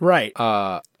hand. Right.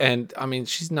 And I mean,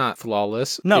 she's not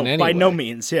flawless. No, in any by way. no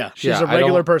means. Yeah. She's Yeah, a I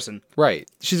regular don't- person. Right.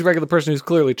 She's a regular person who's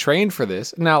clearly trained for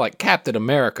this. Now, like Captain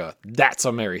America, that's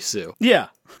a Mary Sue. Yeah,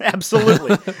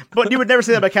 absolutely. But you would never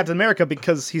say that about Captain America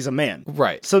because he's a man.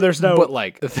 Right. So there's no. But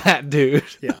like that dude,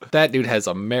 Yeah. that dude has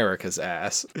America's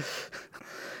ass.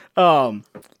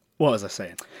 What was I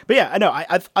saying? But yeah, I know.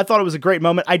 I thought it was a great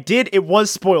moment. It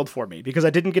was spoiled for me because I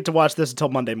didn't get to watch this until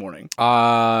Monday morning.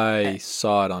 I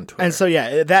saw it on Twitter. And so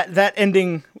yeah, that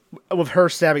ending with her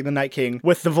stabbing the Night King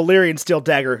with the Valyrian steel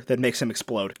dagger that makes him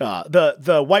explode.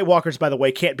 The White Walkers, by the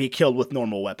way, can't be killed with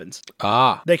normal weapons.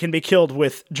 They can be killed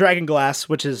with dragon glass,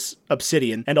 which is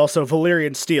obsidian, and also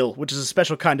Valyrian steel, which is a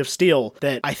special kind of steel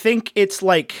that I think it's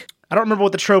like... I don't remember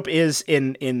what the trope is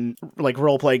in like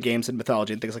role-playing games and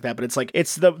mythology and things like that, but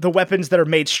it's the weapons that are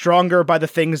made stronger by the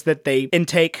things that they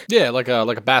intake. Yeah, like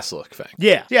a basilisk thing.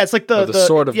 Yeah, it's like the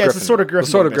sword of it's the sword of Gryffindor. The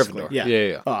sword of basically.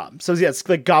 Gryffindor. Yeah. So yeah, it's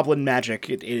like goblin magic.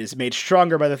 It is made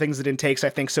stronger by the things it intakes, I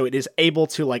think, so it is able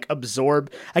to like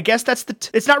absorb. I guess that's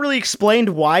it's not really explained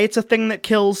why it's a thing that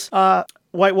kills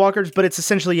White Walkers, but it's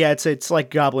essentially, it's like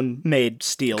goblin-made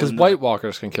steel. Because White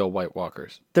Walkers can kill White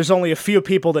Walkers. There's only a few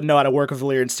people that know how to work with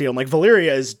Valyrian steel, and like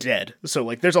Valyria is dead, so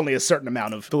like there's only a certain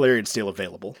amount of Valyrian steel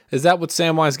available. Is that what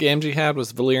Samwise Gamgee had,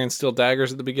 was Valyrian steel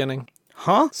daggers at the beginning?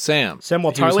 Huh?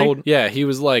 Samwell Tarly? He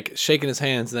was like shaking his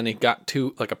hands, and then he got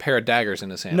a pair of daggers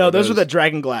in his hand. No, those were the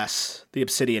dragon glass, the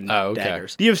obsidian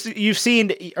daggers. You've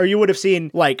seen, or you would have seen,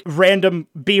 like random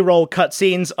B-roll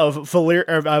cutscenes of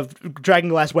dragon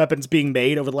glass weapons being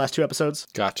made over the last 2 episodes.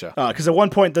 Gotcha. Because at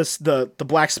one point, the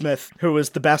blacksmith, who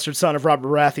was the bastard son of Robert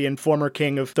Baratheon, former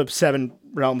king of the Seven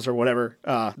Realms or whatever,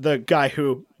 the guy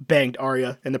who banged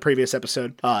Arya in the previous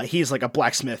episode, he's like a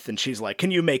blacksmith, and she's like, "Can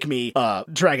you make me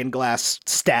dragon glass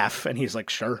staff?" And he's like,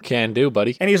 "Sure." Can do,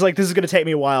 buddy. And he's like, "This is going to take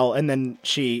me a while." And then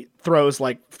she throws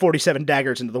like 47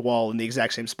 daggers into the wall in the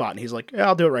exact same spot. And he's like, "Yeah,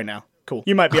 I'll do it right now. Cool.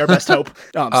 You might be our best hope."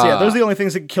 So yeah, those are the only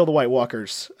things that can kill the White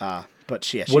Walkers.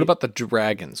 But yeah, what about the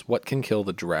dragons? What can kill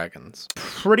the dragons?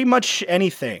 pretty much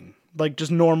anything. Like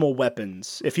just normal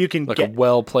weapons. If you can Like get a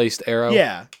well-placed arrow?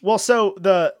 Yeah. Well, so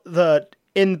the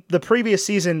in the previous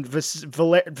season,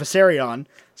 Viserion,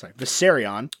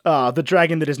 the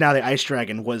dragon that is now the Ice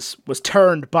Dragon, was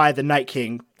turned by the Night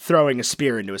King throwing a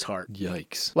spear into his heart.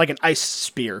 Yikes. Like an ice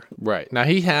spear. Right. Now,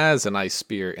 he has an ice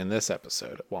spear in this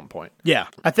episode at one point. Yeah.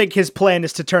 I think his plan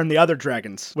is to turn the other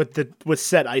dragons with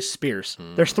said ice spears.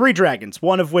 There's 3 dragons,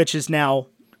 one of which is now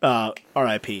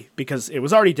R.I.P. because it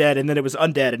was already dead, and then it was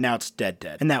undead, and now it's dead.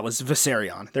 And that was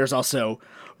Viserion. There's also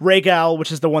Rhaegal,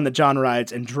 which is the one that Jon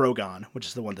rides, and Drogon, which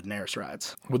is the one that Daenerys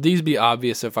rides. Would these be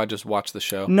obvious if I just watched the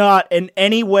show? Not in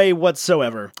any way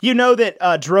whatsoever. You know that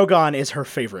Drogon is her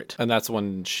favorite. And that's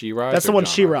when she rides? That's the one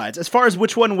she rides. As far as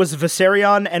which one was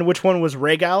Viserion and which one was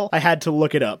Rhaegal, I had to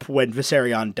look it up when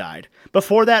Viserion died.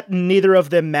 Before that, neither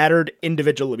of them mattered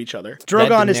individual of each other.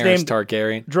 Drogon is named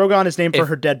Targaryen. Drogon is named for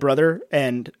her dead brother,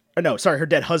 her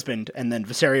dead husband, and then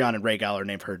Viserion and Rhaegal are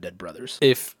named for her dead brothers.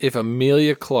 If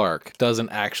Emilia Clarke doesn't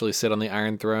actually sit on the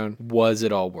Iron Throne, was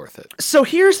it all worth it? So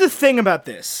here's the thing about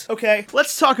this, okay?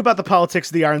 Let's talk about the politics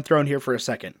of the Iron Throne here for a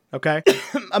second, okay?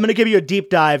 I'm going to give you a deep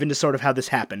dive into sort of how this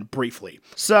happened, briefly.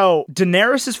 So,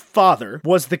 Daenerys' father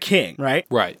was the king, right?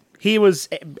 Right. He was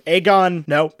Aerys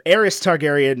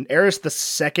Targaryen, Aerys the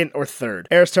second or third,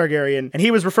 Aerys Targaryen, and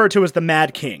he was referred to as the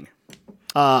Mad King.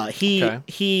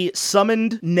 He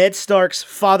summoned Ned Stark's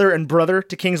father and brother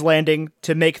to King's Landing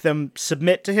to make them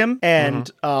submit to him, and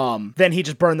then he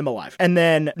just burned them alive. And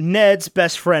then Ned's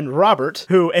best friend Robert,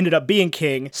 who ended up being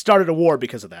king, started a war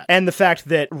because of that. And the fact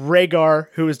that Rhaegar,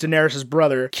 who is Daenerys'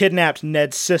 brother, kidnapped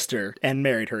Ned's sister and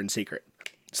married her in secret.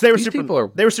 So they were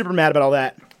super mad about all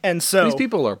that. And so these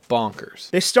people are bonkers.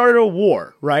 They started a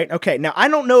war, right? Okay, now I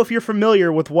don't know if you're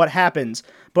familiar with what happens,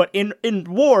 but in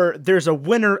war, there's a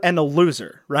winner and a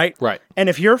loser, right? Right. And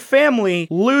if your family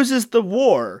loses the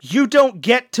war, you don't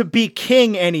get to be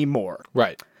king anymore.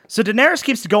 Right. So Daenerys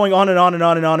keeps going on and on and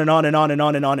on and on and on and on and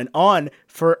on and on and on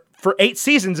for 8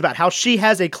 seasons about how she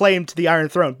has a claim to the Iron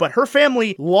Throne, but her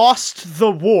family lost the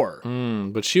war.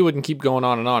 But she wouldn't keep going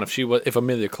on and on if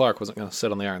Emilia Clarke wasn't going to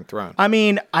sit on the Iron Throne. I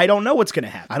mean, I don't know what's going to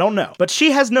happen. I don't know. But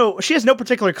she has no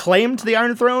particular claim to the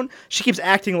Iron Throne. She keeps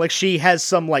acting like she has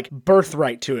some like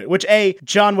birthright to it, which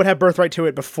Jon would have birthright to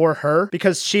it before her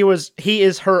because he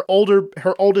is her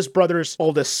oldest brother's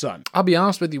oldest son. I'll be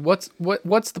honest with you, what's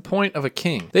the point of a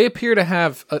king? They appear to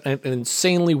have an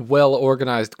insanely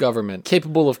well-organized government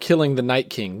capable of killing killing the Night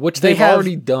King, which they've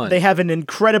already done. They have an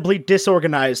incredibly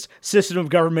disorganized system of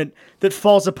government that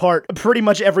falls apart pretty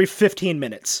much every 15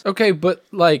 minutes. Okay, but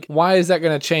like, why is that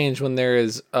going to change when there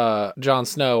is Jon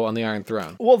Snow on the Iron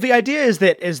Throne? Well, the idea is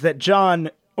that Jon,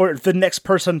 or the next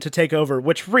person to take over,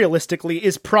 which realistically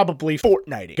is probably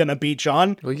fortnighty, gonna be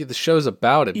Jon. Well, yeah, the show's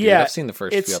about it, dude. Yeah, I've seen the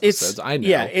first few episodes. I know.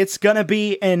 Yeah, it's gonna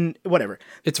be, and whatever.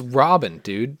 It's Robin,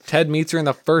 dude. Ted meets her in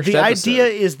the first The episode. idea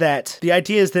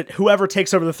is that whoever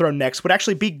takes over the throne next would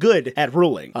actually be good at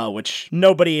ruling, which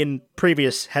nobody in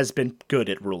previous has been good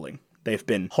at ruling. They've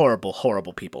been horrible,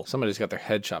 horrible people. Somebody's got their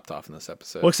head chopped off in this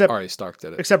episode. Well, except Arya Stark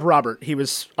did it. Except Robert. He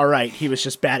was all right. He was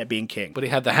just bad at being king. But he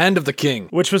had the hand of the king.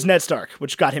 Which was Ned Stark,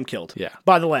 which got him killed. Yeah.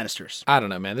 By the Lannisters. I don't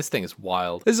know, man. This thing is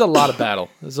wild. This is a lot of battle.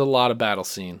 This is a lot of battle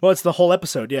scene. Well, it's the whole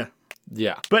episode, yeah.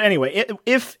 Yeah. But anyway,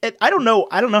 I don't know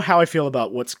how I feel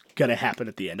about what's gonna happen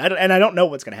at the end. I don't know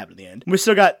what's gonna happen at the end. We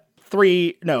still got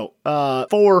 4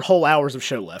 whole hours of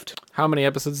show left. How many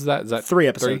episodes is that? Is that 3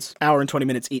 episodes, hour and 20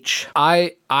 minutes each.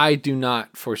 I do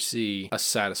not foresee a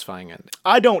satisfying ending.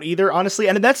 I don't either, honestly,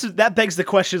 and that begs the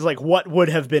question: is like, what would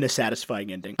have been a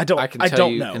satisfying ending? I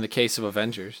don't know. In the case of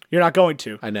Avengers, you're not going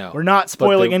to. I know we're not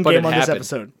spoiling Endgame on this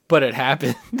episode, but it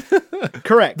happened.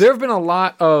 Correct. There have been a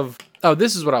lot of. Oh,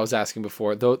 this is what I was asking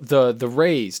before. The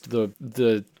raised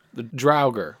the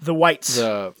Draugr. The Whites.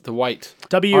 The White.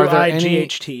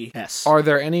 WIGHTS. Are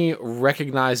there any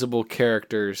recognizable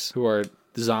characters who are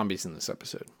zombies in this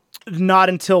episode? Not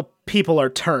until people are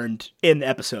turned in the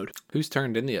episode. Who's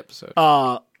turned in the episode?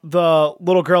 The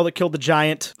little girl that killed the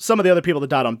giant, some of the other people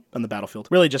that died on the battlefield.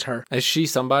 Really just her. Is she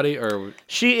somebody, or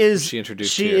she is she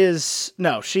introduced She here? is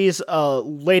no, she's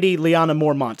Lady Lyanna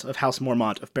Mormont of House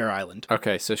Mormont of Bear Island.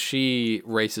 Okay, so she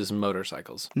races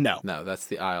motorcycles. No, that's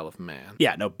the Isle of Man.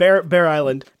 Yeah, no, Bear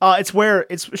Island.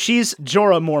 She's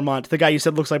Jorah Mormont, the guy you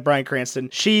said looks like Bryan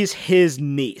Cranston. She's his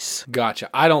niece.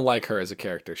 Gotcha. I don't like her as a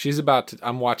character. She's about to.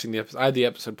 I'm watching the episode. I had the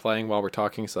episode playing while we're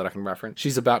talking so that I can reference.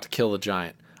 She's about to kill the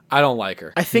giant. I don't like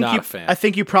her. I think Not you. a fan. I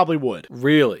think you probably would.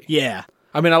 Really? Yeah.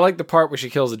 I mean, I like the part where she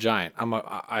kills the giant. I am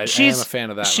a fan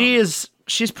of that.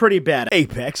 She's pretty bad.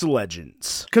 Apex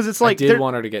Legends. Because it's like... I did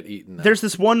want her to get eaten, though. There's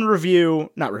this one reveal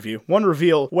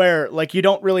where, like, you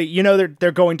don't really... You know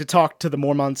they're going to talk to the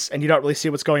Mormonts, and you don't really see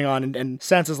what's going on, and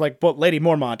Sansa's like, well, Lady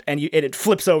Mormont, and it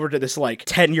flips over to this, like,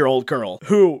 10-year-old girl,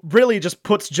 who really just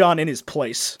puts Jon in his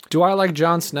place. Do I like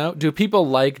Jon Snow? Do people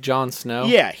like Jon Snow?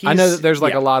 Yeah, I know that there's,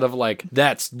 like, a lot of, like,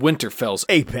 that's Winterfell's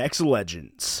Apex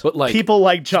Legends. But, like... People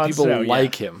like Jon Snow. People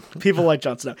like him. People like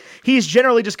Jon Snow. He's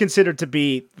generally just considered to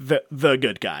be the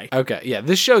good guy. Okay, yeah,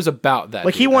 this show's about that.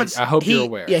 Like, he wants... I hope you're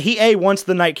aware. Yeah, he wants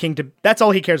the Night King to... That's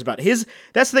all he cares about.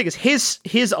 That's the thing, is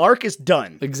his arc is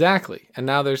done. Exactly. And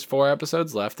now there's 4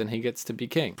 episodes left, and he gets to be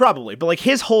king. Probably, but, like,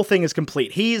 his whole thing is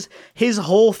complete. His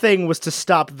whole thing was to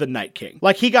stop the Night King.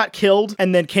 Like, he got killed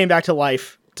and then came back to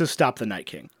life to stop the Night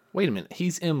King. Wait a minute,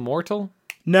 he's immortal?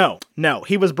 No.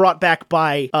 He was brought back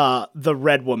by the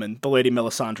Red Woman, the Lady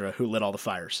Melisandre, who lit all the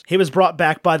fires. He was brought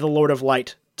back by the Lord of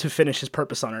Light to finish his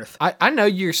purpose on Earth. I know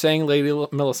you're saying Lady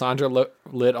Melisandre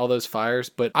lit all those fires,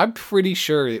 but I'm pretty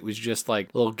sure it was just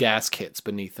like little gas kits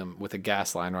beneath them with a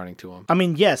gas line running to them. I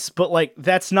mean, yes, but like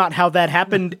that's not how that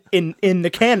happened in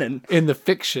the canon. In the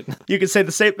fiction. You could say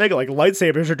the same thing, like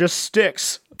lightsabers are just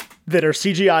sticks that are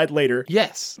CGI'd later.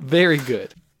 Yes, very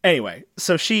good. Anyway,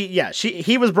 so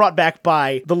he was brought back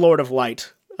by the Lord of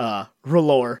Light,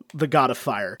 R'hllor, the god of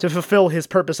fire, to fulfill his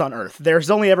purpose on Earth. There's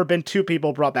only ever been 2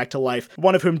 people brought back to life,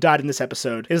 one of whom died in this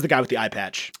episode, is the guy with the eye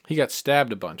patch. He got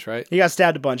stabbed a bunch, right? He got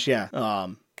stabbed a bunch, yeah.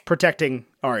 Protecting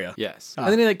Arya. Yes.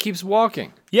 And then he keeps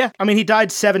walking. Yeah, I mean, he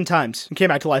died 7 times and came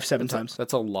back to life 7 times.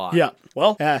 That's a lot. Yeah,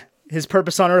 well, his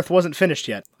purpose on Earth wasn't finished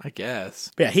yet. I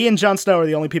guess. Yeah, he and Jon Snow are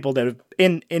the only people that have,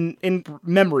 in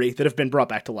memory, that have been brought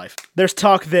back to life. There's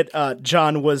talk that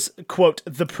Jon was, quote,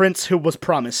 the prince who was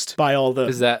promised by all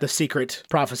the secret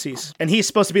prophecies. And he's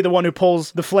supposed to be the one who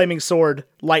pulls the flaming sword,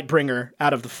 Lightbringer,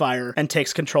 out of the fire and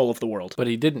takes control of the world. But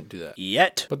he didn't do that.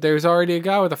 Yet. But there's already a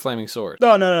guy with a flaming sword.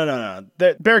 No.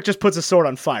 Beric just puts a sword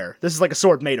on fire. This is like a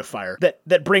sword made of fire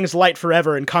that brings light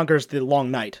forever and conquers the long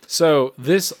night. So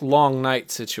this long night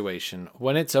situation,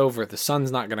 when it's over, the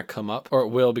sun's not going to come up, or it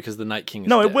will because the Night King is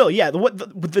dead. It will, yeah.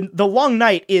 The long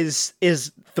night is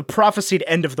the prophesied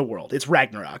end of the world. It's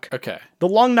Ragnarok. Okay. The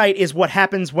long night is what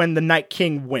happens when the Night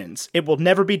King wins. It will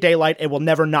never be daylight. It will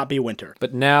never not be winter.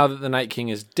 But now that the Night King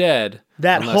is dead,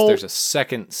 unless there's a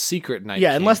second secret Night King.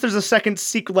 Yeah, unless there's a second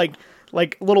secret,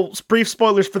 like little brief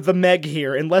spoilers for the Meg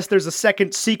here, unless there's a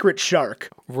second secret shark,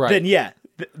 right. then yeah,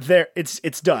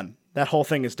 it's done. That whole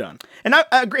thing is done. And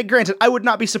granted, I would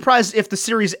not be surprised if the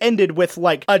series ended with,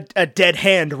 like, a dead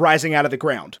hand rising out of the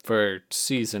ground. For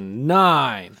season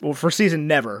 9. Well, for season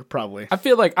never, probably. I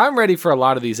feel like I'm ready for a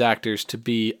lot of these actors to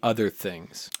be other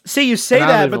things. See, you say And I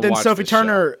don't that, even but then watch Sophie this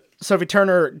show.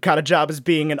 Turner got a job as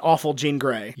being an awful Jean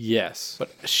Grey. Yes,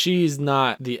 but she's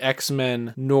not the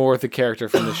X-Men nor the character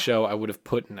from the show I would have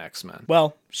put in X-Men.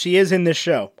 Well, she is in this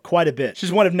show quite a bit.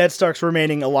 She's one of Ned Stark's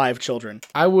remaining alive children.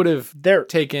 I would have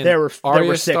taken There were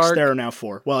Arya 6. Stark, There are now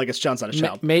 4. Well, I guess John's not a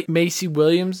child. Macy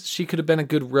Williams. She could have been a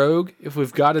good rogue if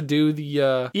we've got to do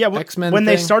the X-Men when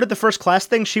thing. they started the First Class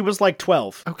thing, she was like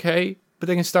 12. Okay, but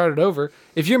they can start it over.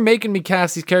 If you're making me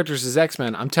cast these characters as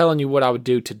X-Men, I'm telling you what I would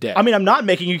do today. I mean, I'm not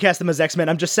making you cast them as X-Men.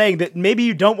 I'm just saying that maybe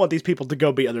you don't want these people to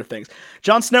go be other things.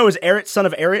 Jon Snow is Eret, son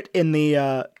of Eret, in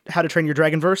the How to Train Your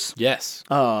Dragon verse. Yes.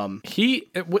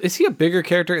 Is he a bigger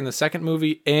character in the second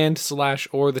movie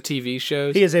or the TV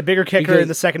shows? He is a bigger character in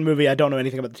the second movie. I don't know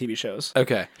anything about the TV shows.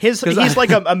 Okay. He's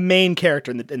like a main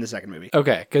character in the second movie.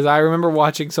 Okay, because I remember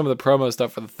watching some of the promo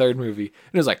stuff for the third movie,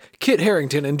 and it was like, Kit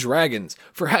Harington and dragons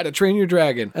for How to Train Your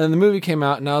Dragon. And then the movie came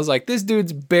out, and I was like, this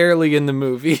dude's barely in the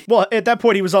movie. Well, at that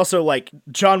point, he was also like,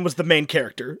 Jon was the main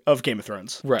character of Game of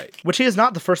Thrones. Right. Which he is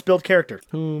not the first build character.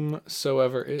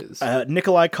 Whomsoever is.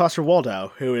 Nikolai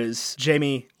Coster-Waldau, who is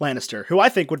Jaime Lannister, who I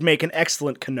think would make an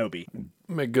excellent Kenobi.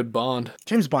 Make good Bond.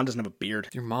 James Bond doesn't have a beard.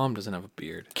 Your mom doesn't have a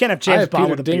beard. Can't have James Bond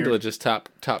Peter with a beard. Dinklage as top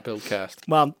build cast.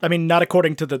 Well, I mean, not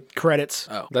according to the credits.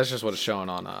 Oh, that's just what it's showing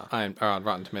on on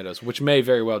Rotten Tomatoes, which may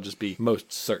very well just be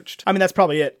most searched. I mean, that's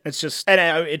probably it. It's just, and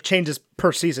it changes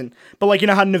per season. But like, you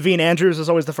know how Naveen Andrews is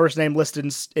always the first name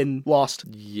listed in Lost?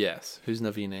 Yes. Who's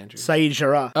Naveen Andrews? Saeed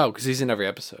Jarrah. Oh, because he's in every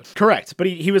episode. Correct. But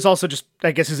he was also just,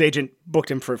 I guess his agent booked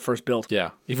him for first build. Yeah.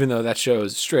 Even though that show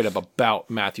is straight up about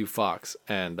Matthew Fox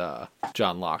and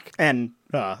John Locke. And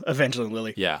Evangeline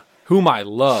Lilly. Yeah. Whom I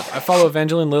love. I follow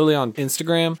Evangeline Lilly on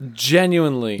Instagram.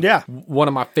 Genuinely. Yeah. One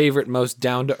of my favorite, most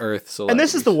down-to-earth celebrities. And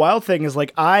this is the wild thing is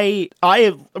like, I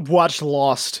have watched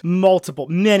Lost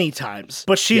many times,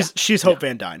 but she's Hope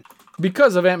Van Dyne.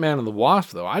 Because of Ant-Man and the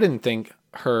Wasp, though, I didn't think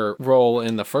her role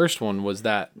in the first one was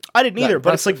that. I didn't either,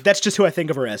 but it's impressive. like, that's just who I think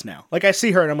of her as now. Like, I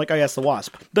see her and I'm like, oh, yeah, it's the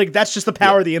Wasp. Like, that's just the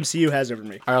power the MCU has over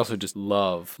me. I also just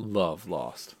love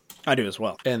Lost. I do as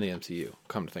well. And the MCU,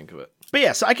 come to think of it. But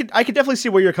yeah, so I could definitely see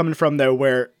where you're coming from, though,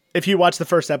 where if you watch the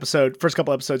first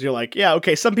couple episodes, you're like, yeah,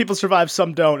 okay, some people survive,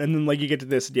 some don't, and then like you get to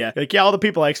this, and yeah, like, yeah, all the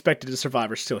people I expected to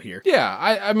survive are still here. Yeah,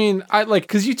 I mean, I like,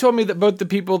 because you told me that both the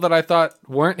people that I thought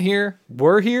weren't here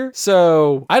were here,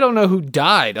 so I don't know who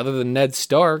died other than Ned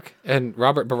Stark and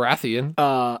Robert Baratheon.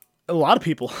 A lot of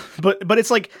people, but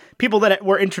it's like people that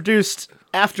were introduced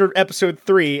after episode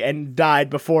 3 and died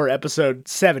before episode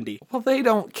 70. Well, they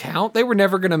don't count. They were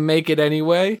never going to make it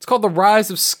anyway. It's called The Rise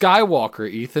of Skywalker,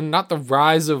 Ethan, not The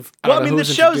Rise of...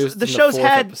 The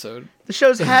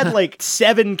show's had like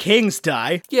 7 kings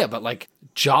die. Yeah, but like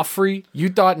Joffrey, you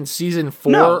thought in season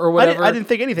 4 No, or whatever... I didn't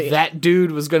think anything. That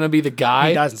dude was going to be the guy.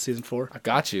 He dies in season 4. I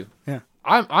got you. Yeah.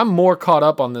 I'm more caught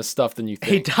up on this stuff than you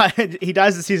think. He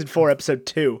dies in season 4, episode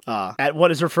 2, at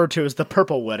what is referred to as the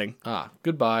Purple Wedding.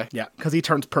 Goodbye. Yeah, because he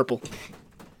turns purple.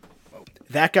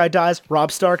 That guy dies. Robb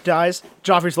Stark dies.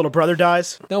 Joffrey's little brother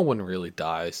dies. No one really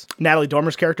dies. Natalie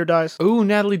Dormer's character dies. Ooh,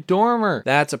 Natalie Dormer.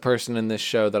 That's a person in this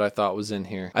show that I thought was in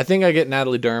here. I think I get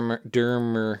Natalie Dormer,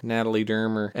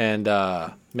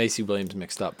 and Macy Williams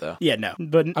mixed up, though. Yeah, no.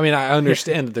 But I mean, I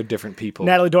understand that they're different people.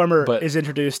 Natalie Dormer is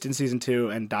introduced in season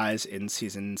 2 and dies in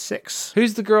season 6.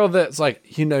 Who's the girl that's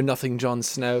like, you know nothing, Jon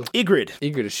Snow? Ygritte.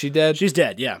 Ygritte, is she dead? She's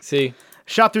dead, yeah. See?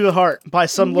 Shot through the heart by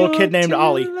some little kid named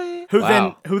Ollie,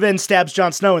 who then stabs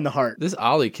Jon Snow in the heart. This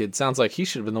Ollie kid sounds like he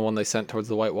should have been the one they sent towards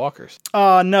the White Walkers.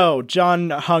 No,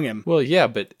 Jon hung him. Well, yeah,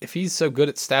 but if he's so good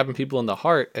at stabbing people in the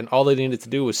heart, and all they needed to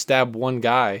do was stab one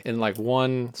guy in like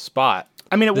one spot.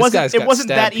 I mean, it wasn't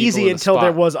that easy until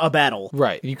there was a battle.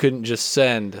 Right. You couldn't just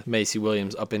send Macy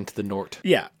Williams up into the Nort.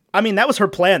 Yeah. I mean, that was her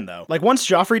plan, though. Like, once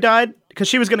Joffrey died, because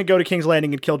she was going to go to King's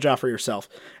Landing and kill Joffrey herself.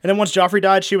 And then once Joffrey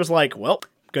died, she was like, well,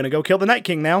 gonna go kill the Night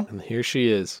King now. And here she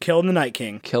is. Killing the Night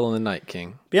King. Killing the Night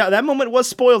King. Yeah, that moment was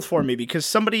spoiled for me because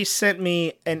somebody sent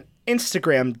me an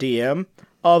Instagram DM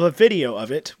of a video of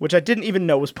it, which I didn't even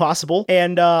know was possible.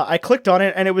 And I clicked on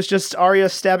it, and it was just Arya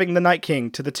stabbing the Night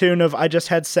King to the tune of I Just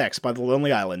Had Sex by The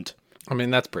Lonely Island. I mean,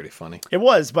 that's pretty funny. It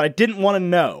was, but I didn't want to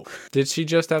know. Did she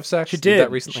just have sex? She did. That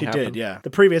recently happen? She did, yeah. The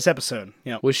previous episode,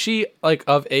 yeah. Was she, like,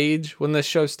 of age when this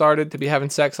show started to be having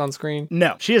sex on screen?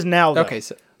 No, she is now, though. Okay,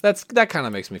 so that kind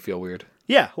of makes me feel weird.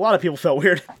 Yeah, a lot of people felt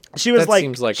weird. She was That like,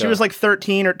 seems like she was like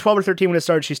 13 or 12 or 13 when it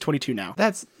started. She's 22 now.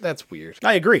 That's weird.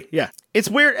 I agree. Yeah, it's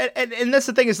weird, and that's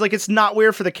the thing is like it's not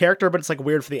weird for the character, but it's like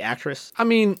weird for the actress. I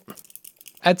mean,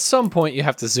 at some point you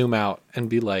have to zoom out and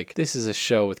be like, this is a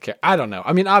show with I don't know.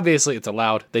 I mean, obviously it's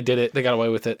allowed. They did it. They got away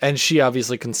with it. And she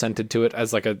obviously consented to it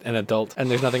as like an adult.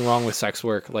 And there's nothing wrong with sex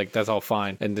work. Like, that's all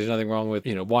fine. And there's nothing wrong with,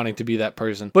 wanting to be that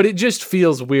person. But it just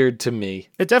feels weird to me.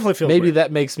 It definitely feels Maybe weird.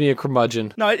 that makes me a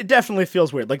curmudgeon. No, it definitely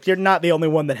feels weird. Like, you're not the only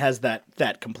one that has that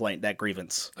complaint, that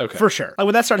grievance. Okay. For sure. Like,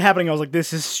 when that started happening, I was like,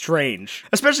 this is strange.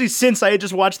 Especially since I had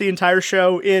just watched the entire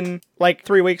show in, like,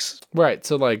 3 weeks. Right.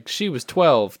 So, like, she was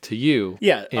 12 to you.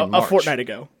 Yeah, in a March. fortnight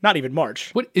ago. Not even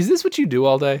March. What is this what you do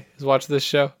all day? Is watch this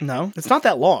show? No, it's not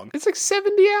that long. It's like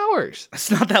 70 hours. It's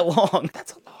not that long.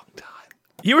 That's a long time.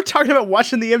 You were talking about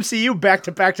watching the MCU back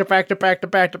to back to back to back to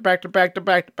back to back to back to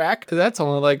back to back. That's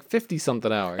only like 50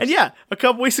 something hours. And yeah, a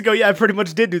couple weeks ago, I pretty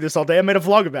much did do this all day. I made a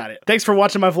vlog about it. Thanks for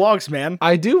watching my vlogs, man.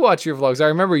 I do watch your vlogs. I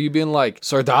remember you being like,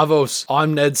 Sir Davos,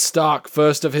 I'm Ned Stark,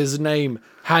 first of his name.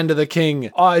 Hand of the King,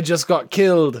 I just got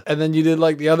killed. And then you did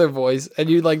like the other voice and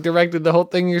you like directed the whole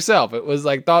thing yourself. It was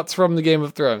like thoughts from the Game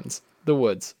of Thrones. The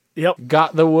woods. Yep.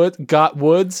 Got the wood, got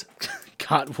woods,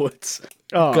 Got Woods.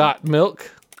 Oh. got milk.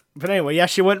 But anyway, yeah,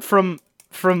 she went from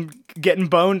getting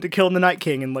boned to killing the Night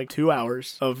King in like 2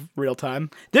 hours of real time.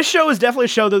 This show is definitely a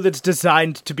show though that's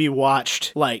designed to be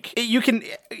watched. Like you can,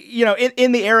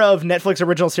 in the era of Netflix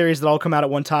original series that all come out at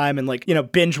one time and like,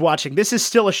 binge watching, this is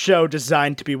still a show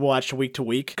designed to be watched week to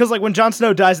week. Because like when Jon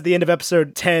Snow dies at the end of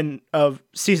episode 10 of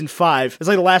season 5, it's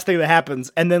like the last thing that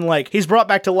happens. And then like he's brought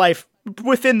back to life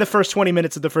within the first 20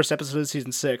 minutes of the first episode of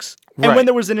season 6. And Right. when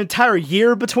there was an entire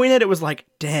year between it, it was like,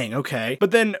 dang, okay.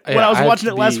 But then when Yeah, I was I have watching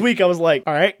to it last be- week, I was like,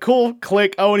 all right, cool,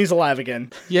 click. Oh, and he's alive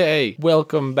again. Yay,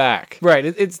 welcome back. Right,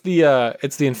 it's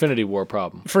the Infinity War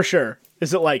problem. For sure.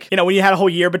 Is it like, when you had a whole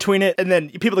year between it, and then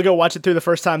people that go watch it through the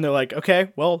first time, they're like,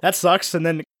 okay, well, that sucks. And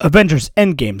then Avengers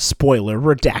Endgame spoiler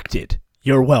redacted.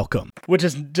 You're welcome. Which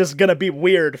is just gonna be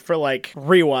weird for like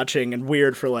rewatching and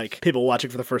weird for like people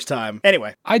watching for the first time.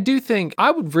 Anyway, I do think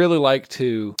I would really like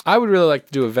to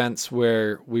do events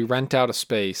where we rent out a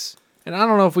space. And I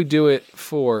don't know if we do it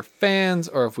for fans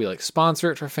or if we like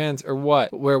sponsor it for fans or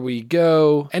what, where we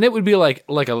go and it would be like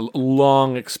a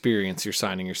long experience you're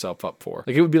signing yourself up for.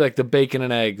 Like it would be like the bacon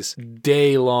and eggs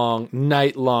day long,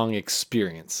 night long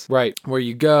experience, right? Where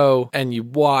you go and you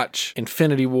watch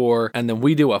Infinity War and then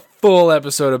we do a full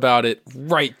episode about it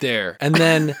right there. And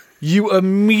then you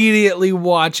immediately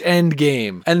watch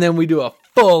Endgame and then we do a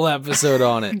full episode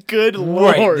on it. good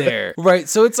lord. Right there. Right.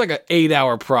 So it's like an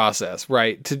 8-hour process,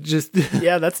 right? To just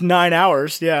Yeah, that's 9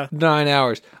 hours. Yeah. 9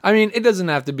 hours. I mean, it doesn't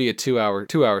have to be a 2-hour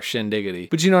shindiggity.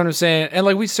 But you know what I'm saying? And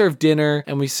like we serve dinner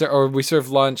and we serve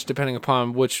lunch depending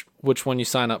upon which one you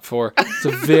sign up for. It's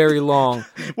a very long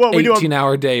Well, we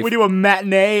 18-hour day. We do a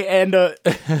matinee and a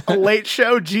late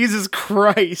show. Jesus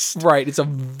Christ. Right. It's a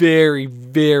very,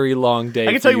 very long day.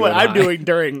 I can for tell you what and I'm I. doing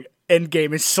during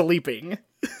Endgame is sleeping.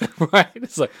 Right.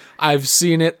 It's like, I've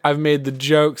seen it. I've made the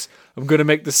jokes. I'm going to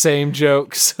make the same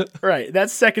jokes. Right.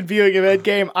 That second viewing of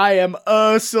Endgame, I am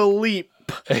asleep.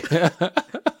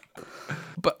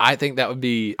 But I think that would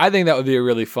be a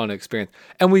really fun experience.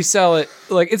 And we sell it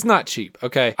like it's not cheap,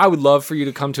 okay? I would love for you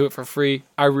to come to it for free.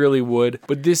 I really would.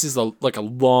 But this is like a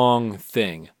long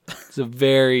thing. It's a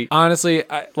very honestly,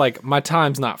 my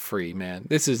time's not free, man.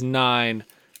 This is 9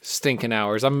 stinking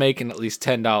hours. I'm making at least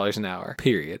 $10 an hour.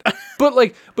 Period. But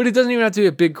it doesn't even have to be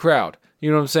a big crowd. You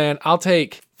know what I'm saying? I'll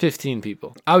take 15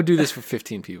 people. I would do this for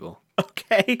 15 people.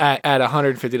 Okay. At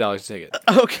 $150 a ticket.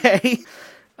 Okay.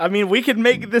 I mean, we could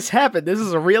make this happen. This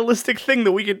is a realistic thing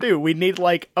that we could do. We need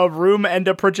like a room and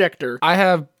a projector. I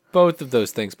have both of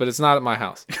those things, but it's not at my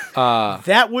house.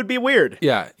 That would be weird.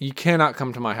 Yeah, you cannot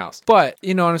come to my house. But,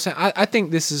 you know what I'm saying? I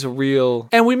think this is a real...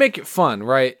 And we make it fun,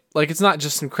 right? Like, it's not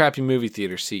just some crappy movie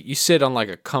theater seat. You sit on, like,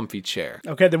 a comfy chair.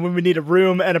 Okay, then we would need a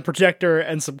room and a projector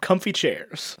and some comfy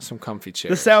chairs. Some comfy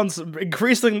chairs. This sounds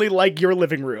increasingly like your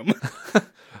living room.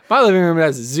 My living room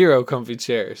has 0 comfy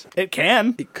chairs. It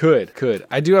can. It could.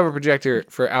 I do have a projector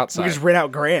for We outside. just rent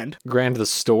out Grand. Grand the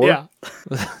store? Yeah.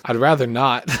 I'd rather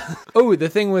not. Oh, the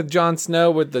thing with Jon Snow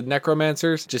with the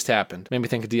necromancers just happened. Made me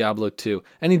think of Diablo 2.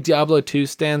 Any Diablo 2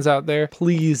 stands out there?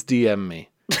 Please DM me.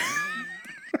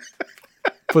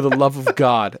 for the love of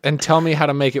God, and tell me how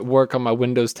to make it work on my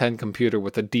Windows 10 computer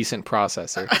with a decent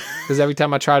processor. Because every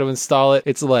time I try to install it,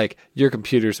 it's like, your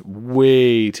computer's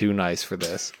way too nice for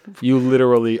this. You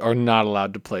literally are not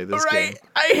allowed to play this game.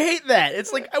 I hate that.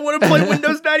 It's like, I want to play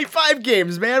Windows 95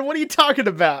 games, man. What are you talking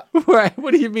about? Right?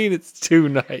 What do you mean it's too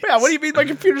nice? Yeah, what do you mean my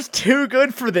computer's too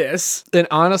good for this? And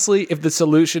honestly, if the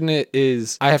solution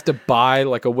is I have to buy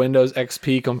like a Windows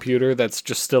XP computer that's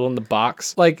just still in the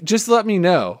box, like, just let me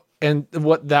know and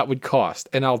what that would cost,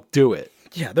 and I'll do it.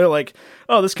 Yeah, they're like,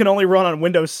 oh, this can only run on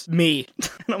Windows Me.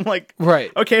 And I'm like,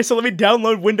 Right. Okay, so let me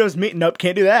download Windows Me. Nope,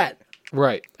 can't do that.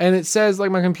 Right. And it says,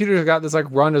 like, my computer's got this, like,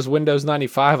 run as Windows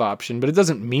 95 option, but it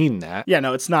doesn't mean that. Yeah,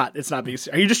 no, it's not. It's not being.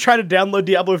 Are you just trying to download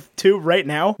Diablo 2 right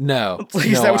now? No.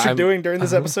 Is that what you're doing during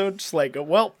this episode? Just like,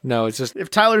 well, No, it's just, if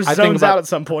Tyler think zones about- out at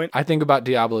some point, I think about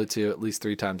Diablo 2 at least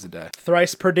 3 times a day.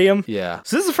 thrice per diem. Yeah.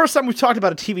 So this is the first time we've talked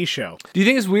about a TV show. Do you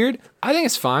think it's weird? I think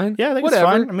it's fine. Yeah, I think Whatever.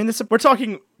 it's fine. I mean, we're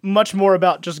talking much more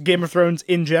about just Game of Thrones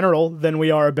in general than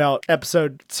we are about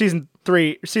season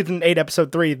 8,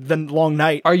 episode 3, than Long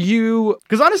Night. Are you...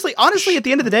 Because honestly, at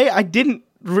the end of the day, I didn't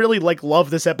really love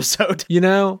this episode. You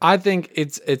know, I think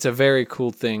it's a very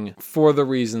cool thing for the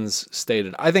reasons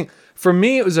stated. I think for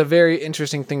me, it was a very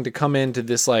interesting thing to come into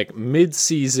this like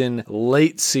mid-season,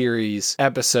 late series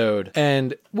episode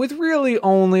and with really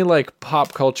only like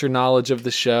pop culture knowledge of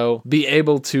the show, be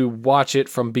able to watch it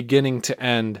from beginning to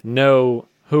end, know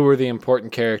who are the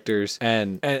important characters,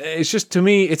 and it's just, to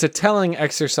me, it's a telling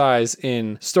exercise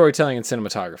in storytelling and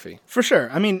cinematography. For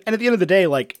sure. I mean, and at the end of the day,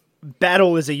 like,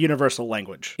 battle is a universal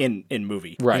language in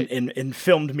movie, Right. in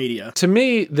filmed media. To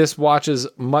me, this watches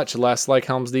much less like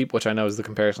Helm's Deep, which I know is the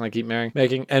comparison I keep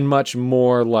making, and much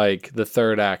more like the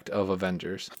third act of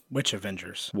Avengers Which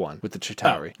Avengers? 1 with the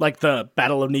Chitauri. Like the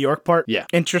Battle of New York part? Yeah.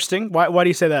 Interesting. Why do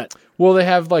you say that? Well, they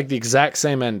have like the exact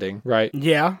same ending, right?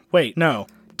 Yeah. Wait, no.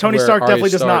 Tony Where Stark Arya definitely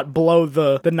does Stark- not blow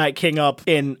the Night King up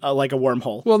in like a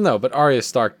wormhole. Well, no, but Arya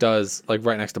Stark does, like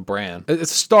right next to Bran.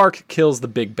 Stark kills the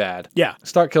big bad. Yeah.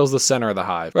 Stark kills the center of the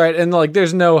hive, right? And like,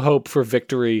 there's no hope for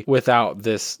victory without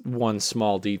this one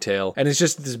small detail. And it's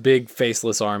just this big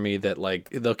faceless army that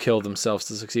like they'll kill themselves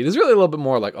to succeed. It's really a little bit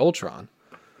more like Ultron.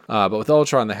 But with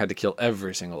Ultron, they had to kill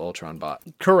every single Ultron bot.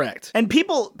 Correct. And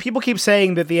people keep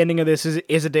saying that the ending of this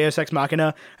is a Deus Ex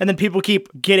Machina, and then people keep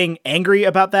getting angry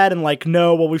about that and like,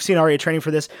 no, well, we've seen Arya training for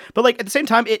this. But like at the same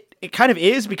time, it kind of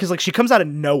is, because like she comes out of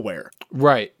nowhere.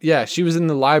 Right. Yeah, she was in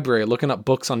the library looking up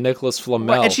books on Nicholas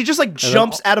Flamel. And she just like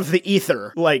jumps out of the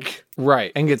ether. Like,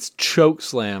 right. And gets choke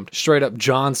slammed straight up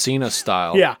John Cena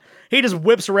style. yeah. He just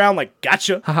whips around like,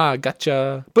 gotcha. Haha,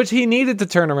 gotcha. But he needed to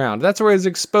turn around. That's where his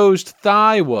exposed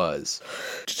thigh was.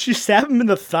 Did she stab him in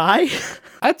the thigh?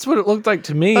 That's what it looked like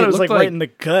to me. I thought it was looked like right in the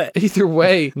gut. Either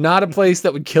way, not a place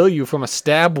that would kill you from a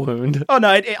stab wound. Oh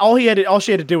no! All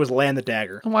she had to do was land the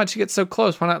dagger, Why'd she get so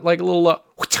close? Why not like a little...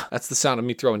 that's the sound of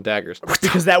me throwing daggers.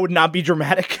 because that would not be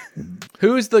dramatic.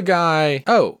 Who's the guy?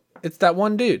 Oh, it's that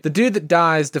one dude. The dude that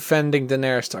dies defending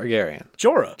Daenerys Targaryen.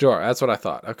 Jorah. Jorah, that's what I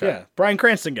thought. Okay. Yeah, Bryan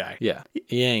Cranston guy. Yeah.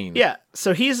 Yane. Yeah,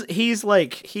 so he's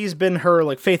been her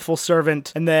like faithful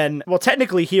servant, and then, well,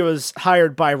 technically he was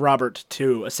hired by Robert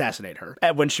to assassinate her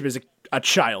when she was a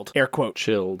child, air quote.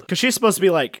 Chilled. Because she's supposed to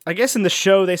be like, I guess in the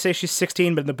show they say she's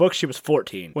 16, but in the book she was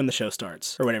 14 when the show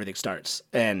starts, or when everything starts.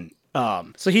 And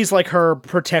so he's like her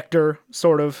protector,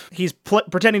 sort of. He's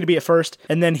pretending to be at first,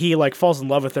 and then he like falls in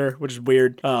love with her, which is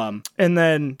weird. And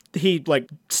then he like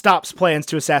stops plans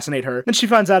to assassinate her. Then she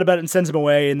finds out about it and sends him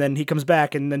away, and then he comes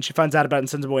back, and then she finds out about it and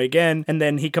sends him away again, and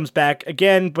then he comes back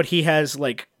again, but he has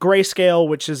like grayscale,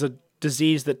 which is a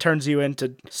disease that turns you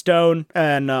into stone,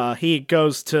 and he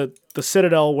goes to the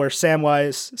Citadel where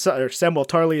Samwell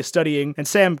Tarly is studying, and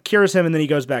Sam cures him, and then he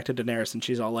goes back to Daenerys, and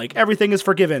she's all like, everything is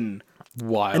forgiven.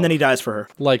 Wild. And then he dies for her.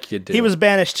 Like you do. He was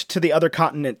banished to the other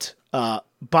continent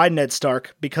by Ned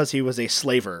Stark because he was a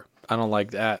slaver. I don't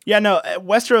like that. Yeah, no,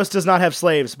 Westeros does not have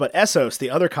slaves, but Essos, the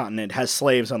other continent, has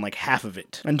slaves on like half of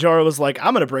it. And Jorah was like,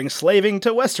 I'm gonna bring slaving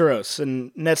to Westeros.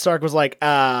 And Ned Stark was like,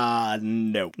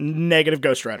 no. Negative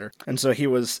Ghost Rider. And so he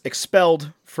was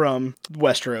expelled from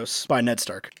Westeros by Ned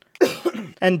Stark.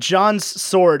 And Jon's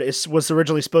sword was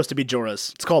originally supposed to be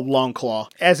Jorah's. It's called Longclaw.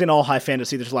 As in all high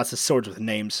fantasy, there's lots of swords with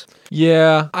names.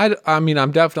 Yeah, I mean,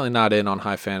 I'm definitely not in on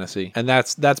high fantasy, and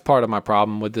that's part of my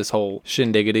problem with this whole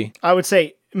shindiggity. I would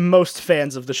say most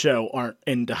fans of the show aren't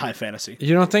into high fantasy.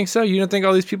 You don't think so? You don't think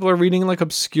all these people are reading like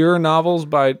obscure novels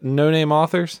by no-name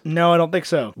authors? No, I don't think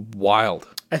so. Wild.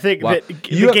 I think Wow. that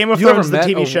Game of you ever Thrones, the met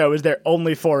TV a- show, is their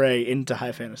only foray into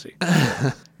high fantasy.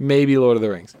 Maybe Lord of the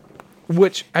Rings.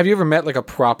 Which, have you ever met like a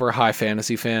proper high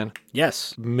fantasy fan?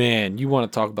 Yes. Man, you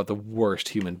want to talk about the worst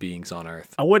human beings on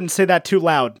earth. I wouldn't say that too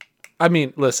loud. I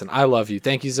mean, listen, I love you.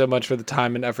 Thank you so much for the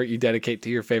time and effort you dedicate to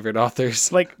your favorite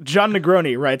authors. Like, John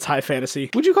Negroni writes high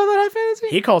fantasy. Would you call that high fantasy?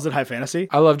 He calls it high fantasy.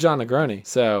 I love John Negroni,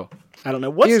 so I don't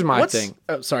know. Here's my thing.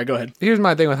 Oh, sorry, go ahead. Here's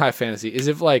my thing with high fantasy is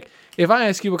if I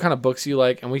ask you what kind of books you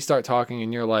like and we start talking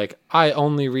and you're like, I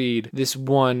only read this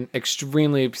one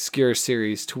extremely obscure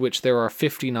series to which there are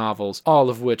 50 novels, all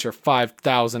of which are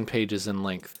 5,000 pages in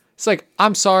length. It's like,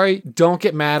 I'm sorry, don't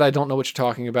get mad, I don't know what you're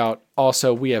talking about.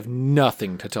 Also, we have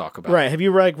nothing to talk about. Right, have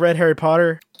you read Harry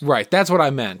Potter? Right, that's what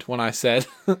I meant when I said,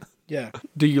 Yeah.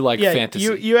 do you like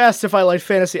fantasy? You asked if I like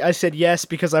fantasy. I said yes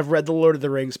because I've read the Lord of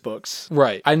the Rings books.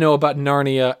 Right, I know about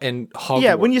Narnia and Hogwarts.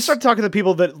 Yeah, when you start talking to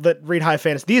people that read high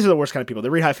fantasy, these are the worst kind of people. They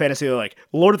read high fantasy, they're like,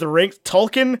 Lord of the Rings,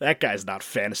 Tolkien? That guy's not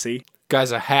fantasy.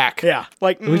 Guy's a hack. Yeah,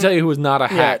 like... Let me tell you who was not a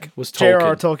hack, was Tolkien.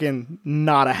 J.R.R. Tolkien,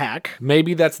 not a hack.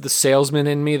 Maybe that's the salesman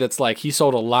in me that's like, he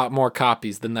sold a lot more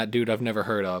copies than that dude I've never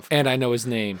heard of. And I know his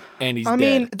name, and he's dead. I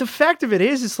mean, the fact of it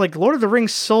is, it's like Lord of the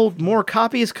Rings sold more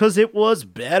copies because it was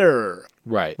better.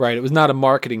 Right. It was not a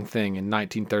marketing thing in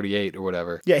 1938 or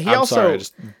whatever. Yeah, I'm sorry, I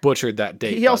just butchered that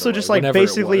date. He also just like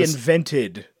basically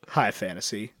invented high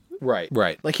fantasy. Right.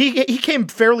 Like he came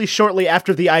fairly shortly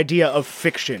after the idea of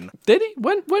fiction. Did he?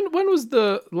 When was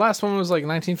the last one? Was like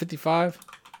 1955?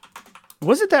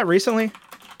 Was it that recently?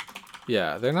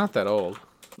 Yeah, they're not that old.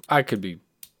 I could be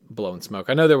blowing smoke.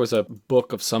 I know there was a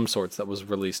book of some sorts that was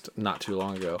released not too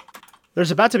long ago.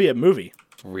 There's about to be a movie.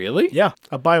 Really? Yeah,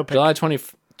 a biopic. July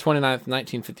 29th,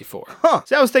 1954. Huh.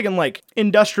 See, I was thinking like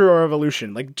Industrial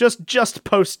Revolution, like just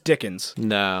post Dickens.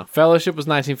 No. Fellowship was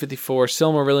 1954,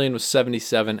 Silmarillion was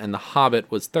 77, and The Hobbit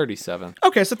was 37.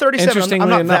 Okay, so 37. I'm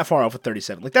not enough, that far off with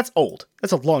 37. Like, that's old.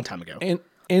 That's a long time ago. And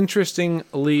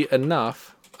interestingly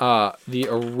enough, the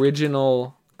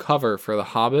original cover for The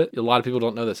Hobbit, a lot of people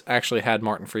don't know this, actually had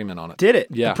Martin Freeman on it. Did it?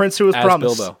 Yeah. The prince who was as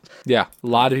promised. Bilbo. Yeah, a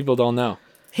lot of people don't know.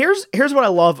 Here's what I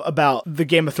love about the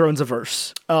Game of Thrones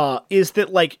averse, is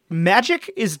that, like,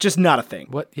 magic is just not a thing.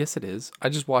 What? Yes, it is. I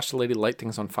just watched a lady light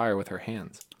things on fire with her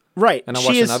hands. Right. And I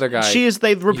watched another guy.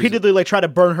 They repeatedly, like, try to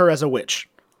burn her as a witch.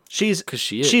 She's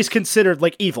considered,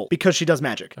 like, evil because she does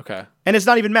magic. Okay. And it's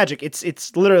not even magic.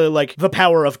 It's literally, like, the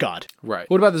power of God. Right.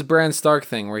 What about this Bran Stark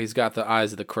thing where he's got the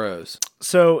eyes of the crows?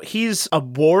 So he's a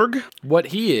warg. What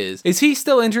he is he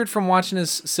still injured from watching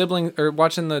his sibling, or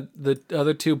watching the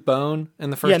other two bone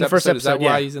in the first episode? Is that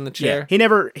why he's in the chair? Yeah. He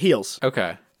never heals.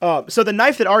 Okay. So the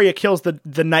knife that Arya kills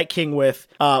the Night King with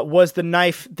was the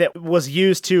knife that was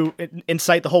used to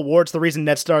incite the whole war. It's the reason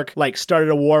Ned Stark started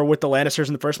a war with the Lannisters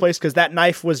in the first place, because that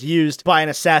knife was used by an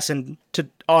assassin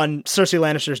on Cersei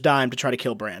Lannister's dime to try to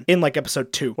kill Bran in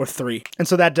episode 2 or 3. And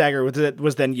so that dagger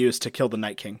was then used to kill the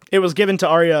Night King. It was given to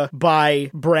Arya by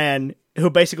Bran,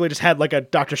 who basically just had a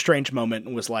Doctor Strange moment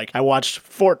and was like, I watched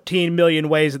 14 million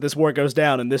ways that this war goes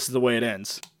down and this is the way it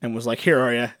ends. And was like, here,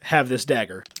 Arya, have this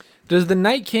dagger. Does the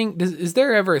Night King, is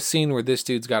there ever a scene where this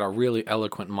dude's got a really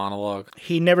eloquent monologue?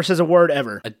 He never says a word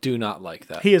ever. I do not like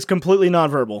that. He is completely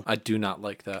nonverbal. I do not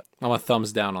like that. I'm a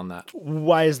thumbs down on that.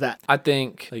 Why is that? I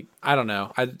think, I don't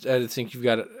know. I think you've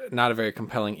got not a very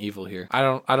compelling evil here. I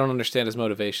don't understand his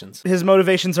motivations. His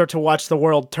motivations are to watch the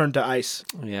world turn to ice.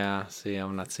 Yeah, see,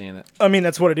 I'm not seeing it. I mean,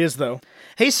 that's what it is, though.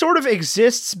 He sort of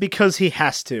exists because he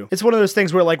has to. It's one of those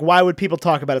things where, why would people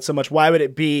talk about it so much? Why would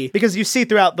it be? Because you see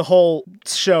throughout the whole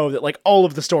show that, all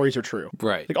of the stories are true.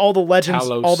 Right. All the legends,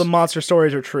 Talos. all the monster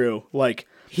stories are true.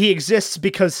 He exists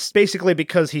because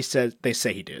he says they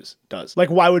say he does.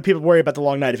 Why would people worry about the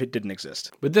Long Night if it didn't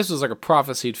exist? But this was a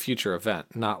prophesied future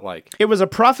event, not It was a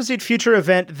prophesied future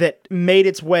event that made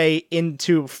its way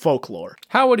into folklore.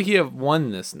 How would he have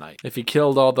won this night? If he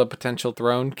killed all the potential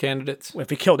throne candidates? If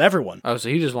he killed everyone. Oh, so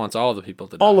he just wants all the people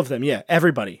to die. All of them, yeah.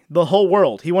 Everybody. The whole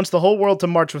world. He wants the whole world to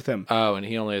march with him. Oh, and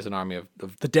he only has an army of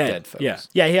the dead folks. Yeah.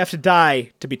 Yeah, he has to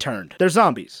die to be turned. They're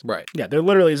zombies. Right. Yeah, they're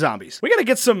literally zombies. We gotta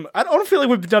get some... I don't feel like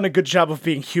we've done a good job of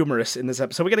being humorous in this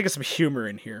episode. We gotta get some humor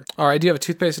in here. All right, do you have a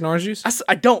toothpaste and orange juice?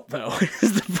 I don't, though,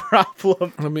 is the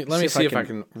problem. Let me see if I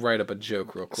can write up a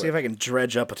joke real quick. See if I can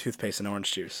dredge up a toothpaste and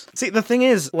orange juice. See, the thing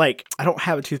is, I don't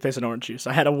have a toothpaste and orange juice.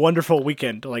 I had a wonderful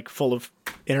weekend, full of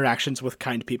interactions with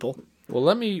kind people. Well,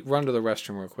 let me run to the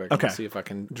restroom real quick and see if I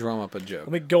can drum up a joke.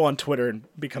 Let me go on Twitter and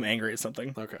become angry at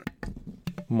something. Okay.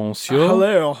 Monsieur?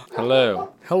 Hello.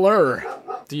 Hello. Hello.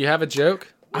 Do you have a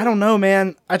joke? I don't know,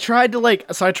 man. I tried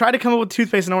to come up with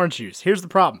toothpaste and orange juice. Here's the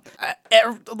problem.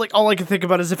 like all I can think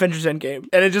about is Avengers Endgame,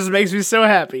 and it just makes me so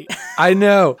happy. I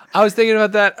know. I was thinking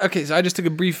about that. Okay, so I just took a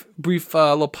brief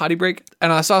little potty break,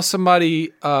 and I saw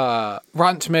somebody,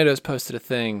 Rotten Tomatoes posted a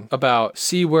thing about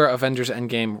see where Avengers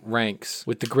Endgame ranks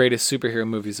with the greatest superhero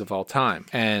movies of all time.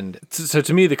 And so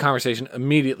to me, the conversation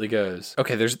immediately goes,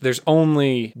 okay, there's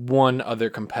only one other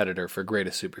competitor for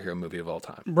greatest superhero movie of all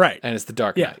time. Right. And it's The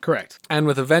Dark Knight. Yeah, correct. And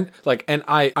with and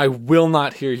I will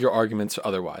not hear your arguments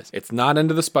otherwise. It's not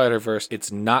Into the Spider-Verse.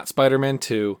 It's not Spider-Man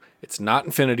 2. It's not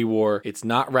Infinity War. It's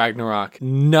not Ragnarok.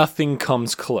 Nothing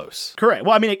comes close. Correct.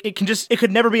 Well, I mean, it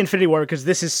could never be Infinity War because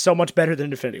this is so much better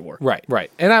than Infinity War.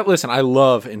 Right. And I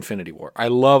love Infinity War. I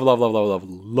love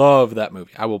that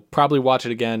movie. I will probably watch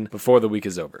it again before the week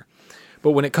is over.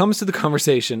 But when it comes to the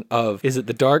conversation of is it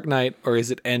The Dark Knight or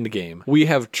is it Endgame, we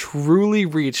have truly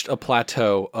reached a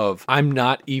plateau of I'm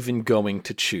not even going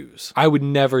to choose. I would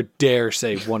never dare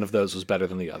say one of those was better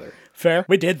than the other. Fair.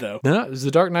 We did though. No, is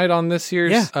The Dark Knight on this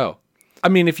year's? Yeah. Oh. I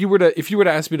mean, if you were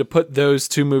to ask me to put those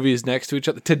two movies next to each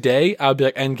other today, I would be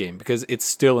like Endgame because it's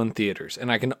still in theaters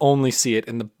and I can only see it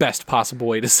in the best possible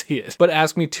way to see it. But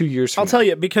ask me 2 years from now. I'll tell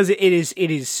you because it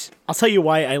is. I'll tell you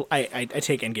why I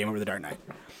take Endgame over The Dark Knight.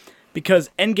 Because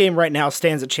Endgame right now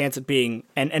stands a chance at being,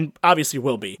 and obviously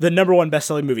will be, the number one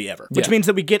best-selling movie ever. Which means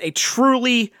that we get a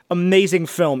truly amazing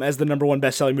film as the number one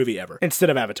best-selling movie ever, instead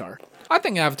of Avatar. I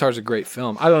think Avatar's a great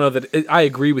film. I don't know that I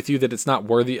agree with you that it's not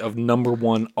worthy of number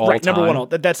one all right, time. Number one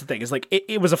that's the thing. Is like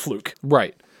it was a fluke.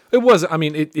 Right. It was. I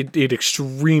mean, it did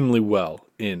extremely well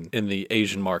in the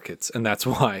Asian markets, and that's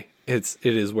why it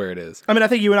is where it is. I mean, I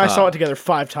think you and I saw it together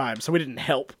 5 times, so we didn't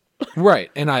help. Right,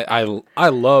 and I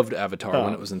loved Avatar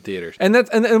when it was in theaters, and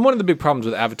that's and one of the big problems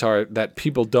with Avatar that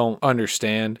people don't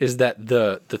understand is that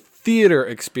the theater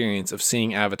experience of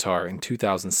seeing Avatar in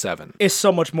 2007 is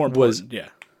so much more important.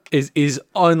 is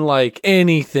unlike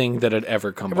anything that had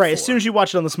ever come before. Right, as soon as you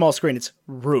watch it on the small screen, it's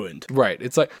ruined. Right,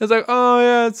 it's like oh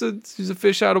yeah, he's a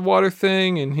fish out of water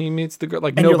thing, and he meets the girl.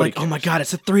 Like and nobody you're like, cares. oh my god,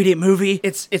 it's a 3D movie.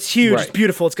 It's huge, Right. It's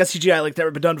beautiful, it's got CGI like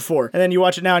never been done before. And then you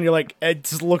watch it now, and you're like, it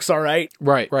just looks all right.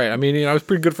 Right. I mean, it was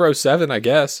pretty good for 07, I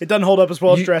guess. It doesn't hold up as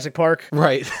well as Jurassic Park.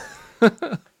 Right.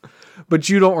 But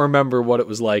you don't remember what it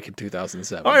was like in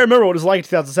 2007. I remember what it was like in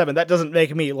 2007. That doesn't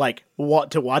make me like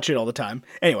want to watch it all the time.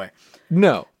 Anyway.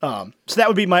 No. So that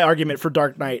would be my argument for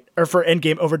Dark Knight, or for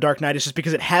Endgame over Dark Knight, is just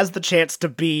because it has the chance to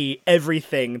be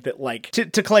everything that, like,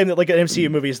 to claim that, like, an MCU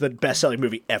movie is the best-selling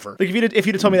movie ever. Like, if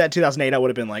you'd have told me that in 2008, I would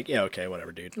have been like, yeah, okay,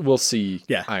 whatever, dude. We'll see.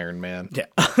 Yeah. Iron Man. Yeah.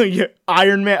 Yeah.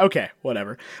 Iron Man, okay,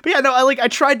 whatever. But yeah, no, I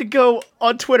tried to go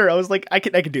on Twitter. I was like, I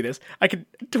could do this.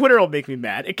 Twitter will make me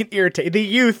mad. It can irritate the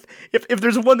youth. If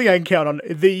there's one thing I can count on,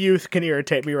 the youth can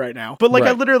irritate me right now. But, like,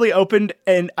 I literally opened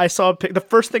and I saw the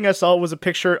first thing I saw was a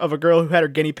picture of a girl who had her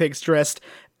guinea pigs dressed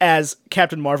as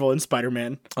Captain Marvel and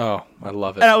Spider-Man. Oh, I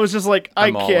love it. And I was just like, I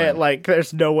I'm all can't, in. like,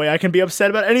 there's no way I can be upset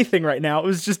about anything right now. It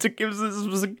was just it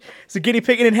was a guinea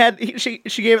pig, and it had, she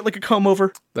gave it like a comb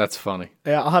over. That's funny.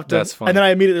 Yeah, I'll have to. That's funny. And then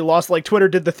I immediately lost, like, Twitter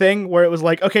did the thing where it was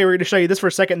like, okay, we're going to show you this for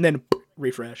a second, and then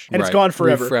refresh. And it's gone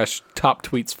forever. Refresh top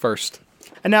tweets first.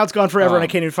 And now it's gone forever, and I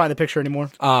can't even find the picture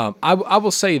anymore. I will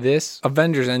say this.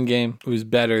 Avengers Endgame was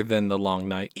better than The Long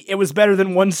Night. It was better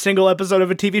than one single episode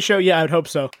of a TV show? Yeah, I would hope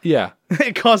so. Yeah.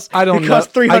 It cost I don't know.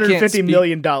 $350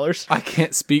 million. I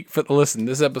can't speak for listen,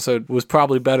 this episode was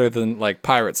probably better than, like,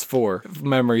 Pirates 4, if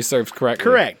memory serves correctly.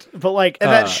 Correct. But, like, and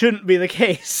that shouldn't be the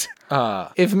case.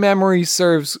 If memory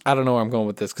serves, I don't know where I'm going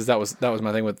with this, because that was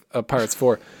my thing with Pirates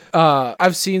 4.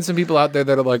 I've seen some people out there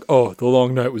that are like, oh, The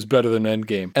Long Night was better than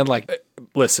Endgame. And, like,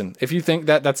 listen, if you think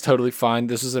that's totally fine.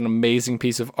 This is an amazing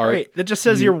piece of art. Right. It just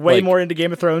says you're way more into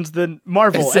Game of Thrones than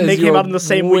Marvel, and they came out in the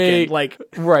same weekend. Like,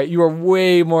 right, you are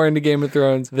way more into Game of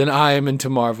Thrones than I am into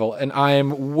Marvel, and I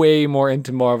am way more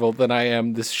into Marvel than I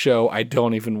am this show I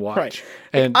don't even watch. right.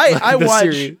 And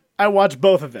I watch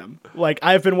both of them. Like,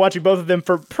 I've been watching both of them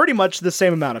for pretty much the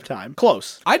same amount of time.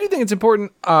 Close. I do think it's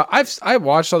important. I've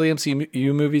watched all the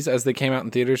MCU movies as they came out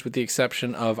in theaters, with the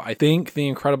exception of, I think, The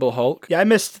Incredible Hulk. Yeah, I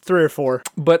missed 3 or 4.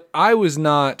 But I was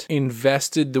not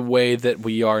invested the way that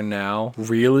we are now,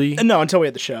 really. No, until we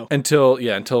had the show. Until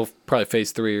probably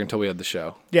phase 3, or until we had the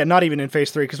show. Yeah, not even in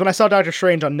phase 3, because when I saw Doctor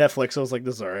Strange on Netflix, I was like,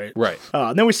 this is all right. Right.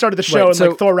 And then we started the show, and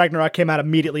like Thor Ragnarok came out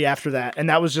immediately after that, and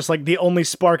that was just like the only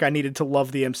spark I needed to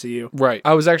love the MCU. Right.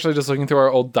 I was actually just looking through our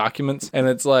old documents, and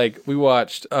it's like, we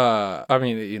watched, I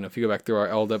mean, you know, if you go back through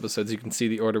our old episodes, you can see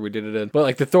the order we did it in. But,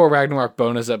 like, the Thor Ragnarok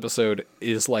bonus episode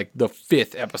is, like, the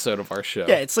 5th episode of our show.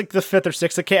 Yeah, it's like the 5th or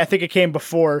 6th. I think it came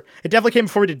before. It definitely came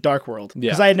before we did Dark World. Yeah.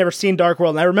 Because I had never seen Dark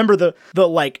World, and I remember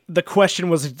the question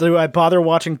was, do I bother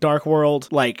watching Dark World,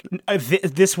 like,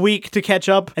 this week to catch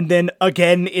up, and then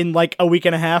again in, like, a week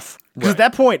and a half? Because at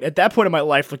that point in my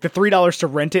life, like the $3 to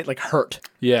rent it, like hurt.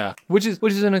 Yeah, which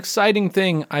is an exciting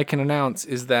thing I can announce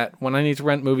is that when I need to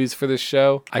rent movies for this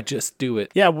show, I just do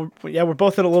it. Yeah, we're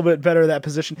both in a little bit better that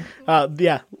position.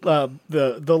 The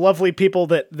lovely people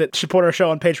that support our show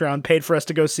on Patreon paid for us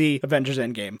to go see Avengers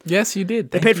Endgame. Yes, you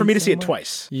did. They paid for me to see it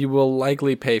twice. You will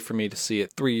likely pay for me to see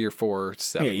it 3 or 4 or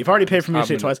 7. Yeah, you've already paid for me to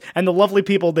see it twice. And the lovely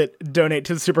people that donate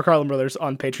to the Super Carlin Brothers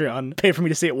on Patreon paid for me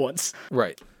to see it once.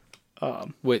 Right.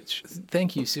 Which,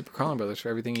 thank you, Super Carlin Brothers, for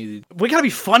everything you did. We gotta be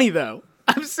funny, though.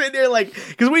 I'm sitting there like,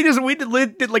 because we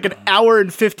did like an hour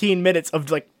and 15 minutes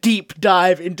of like deep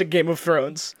dive into Game of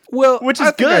Thrones. Well, which is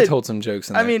I think good. I told some jokes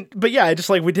in there. I mean, but yeah, I just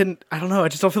like, I don't know. I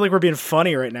just don't feel like we're being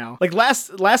funny right now. Like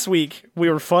last week we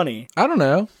were funny. I don't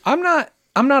know. I'm not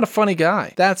a funny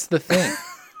guy. That's the thing.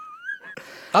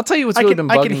 I'll tell you what's really been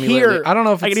bugging me lately. I don't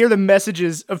know if I can hear the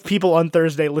messages of people on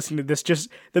Thursday listening to this, just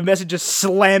the messages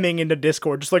slamming into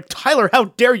Discord, just like, Tyler, how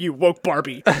dare you, woke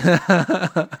Barbie?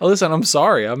 Listen, I'm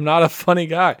sorry. I'm not a funny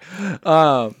guy.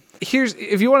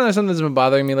 If you want to know something that's been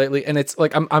bothering me lately, and it's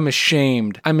like, I'm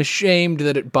ashamed. I'm ashamed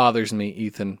that it bothers me,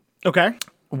 Ethan. Okay.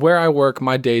 Where I work,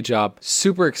 my day job,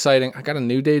 super exciting. I got a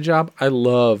new day job. I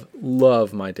love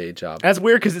my day job. That's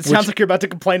weird because it sounds like you're about to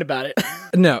complain about it.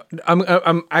 No,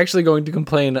 I'm actually going to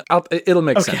complain. It'll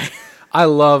make sense. I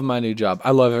love my new job.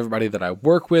 I love everybody that I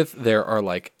work with. There are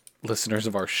like listeners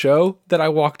of our show that I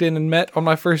walked in and met on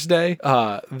my first day.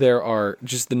 There are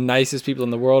just the nicest people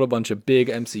in the world, a bunch of big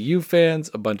MCU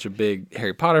fans, a bunch of big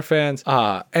Harry Potter fans,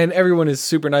 and everyone is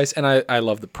super nice, and I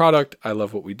love the product. I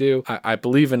love what we do. I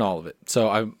believe in all of it. So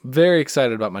I'm very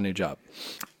excited about my new job.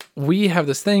 We have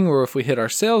this thing where if we hit our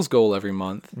sales goal every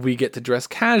month, we get to dress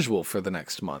casual for the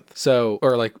next month. So,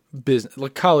 or like business,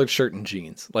 like collared shirt and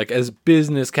jeans, like as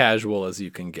business casual as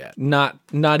you can get. Not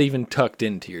even tucked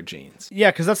into your jeans.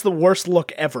 Yeah, because that's the worst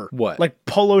look ever. What? Like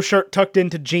polo shirt tucked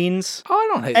into jeans. Oh,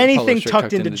 I don't hate anything the polo shirt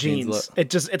tucked into jeans.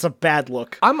 It's a bad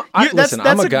look. I'm a guy.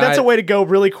 That's a way to go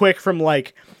really quick from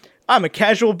like, I'm a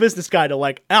casual business guy to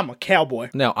like, I'm a cowboy.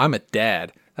 No, I'm a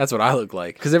dad. That's what I look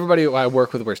like. Because everybody I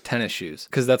work with wears tennis shoes.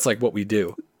 Because that's like what we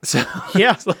do. So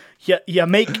yeah,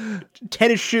 make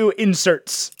tennis shoe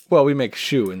inserts. Well, we make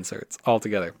shoe inserts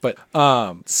altogether. But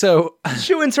so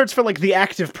shoe inserts for like the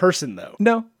active person though.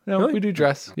 No, really? We do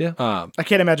dress. Yeah. I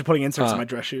can't imagine putting inserts in my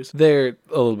dress shoes. They're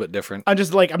a little bit different. I'm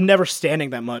just like, I'm never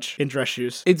standing that much in dress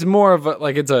shoes. It's more of a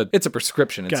like it's a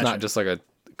prescription. It's Gotcha. not just like a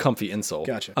comfy insole.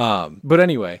 Gotcha. But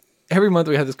anyway, every month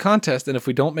we have this contest, and if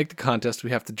we don't make the contest,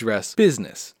 we have to dress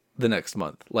business the next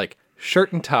month, like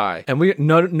shirt and tie, and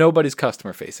nobody's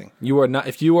customer facing. You are not.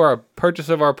 If you are a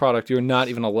purchaser of our product, you're not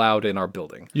even allowed in our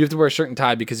building. You have to wear a shirt and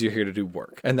tie because you're here to do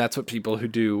work, and that's what people who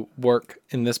do work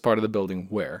in this part of the building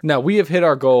wear. Now we have hit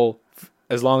our goal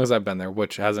as long as I've been there,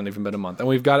 which hasn't even been a month, and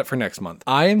we've got it for next month.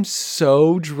 I am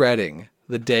so dreading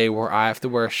the day where I have to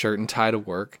wear a shirt and tie to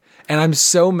work. And I'm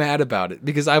so mad about it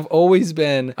because I've always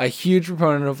been a huge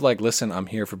proponent of like, listen, I'm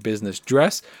here for business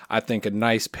dress. I think a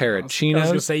nice pair of chinos. I was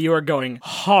going to say you are going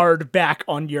hard back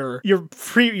on your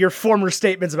former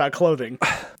statements about clothing.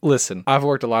 Listen, I've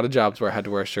worked a lot of jobs where I had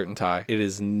to wear a shirt and tie. It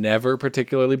has never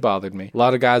particularly bothered me. A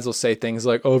lot of guys will say things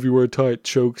like, oh, if you wear a tie, it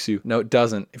chokes you. No, it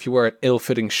doesn't. If you wear an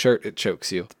ill-fitting shirt, it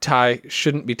chokes you. The tie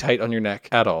shouldn't be tight on your neck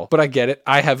at all. But I get it.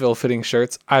 I have ill-fitting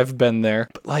shirts. I've been there.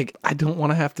 But like, I don't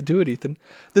want to have to do it, Ethan.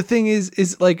 The thing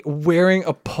is like wearing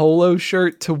a polo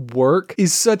shirt to work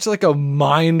is such like a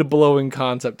mind-blowing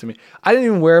concept to me. I didn't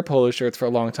even wear polo shirts for a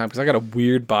long time because I got a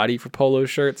weird body for polo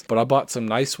shirts, but I bought some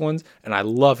nice ones and I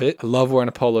love it. I love wearing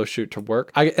a polo shirt to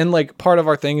work. And like part of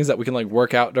our thing is that we can like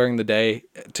work out during the day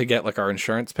to get like our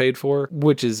insurance paid for,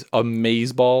 which is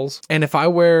amazeballs. And if I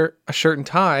wear a shirt and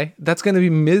tie, that's going to be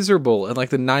miserable in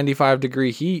like the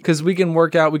 95-degree heat because we can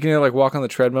work out. We can either like walk on the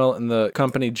treadmill in the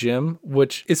company gym,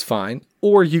 which is fine.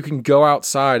 Or you can go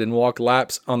outside and walk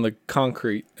laps on the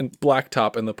concrete and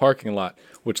blacktop in the parking lot,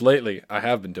 which lately I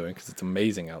have been doing because it's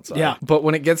amazing outside. Yeah. But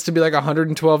when it gets to be like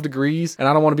 112 degrees and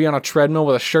I don't want to be on a treadmill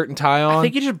with a shirt and tie on. I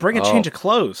think you just bring a change of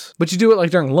clothes. But you do it like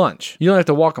during lunch. You only have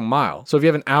to walk a mile. So if you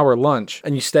have an hour lunch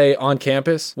and you stay on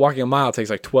campus, walking a mile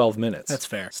takes like 12 minutes. That's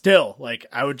fair. Still, like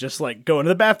I would just like go into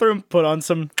the bathroom, put on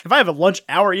some, if I have a lunch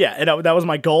hour, yeah, and that was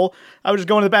my goal. I would just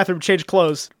go into the bathroom, change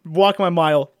clothes, walk my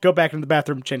mile, go back into the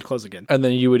bathroom, change clothes again. And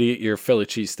then you would eat your Philly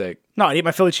cheesesteak. No, I'd eat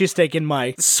my Philly cheesesteak in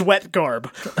my sweat garb.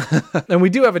 And we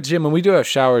do have a gym and we do have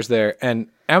showers there. And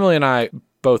Emily and I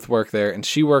both work there, and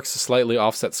she works a slightly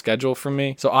offset schedule from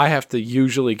me. So I have to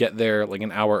usually get there like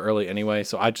an hour early anyway.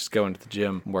 So I just go into the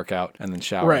gym, work out, and then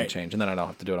shower and change. And then I don't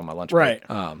have to do it on my lunch break.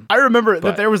 I remember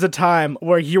that there was a time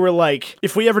where you were like,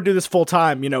 if we ever do this full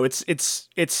time,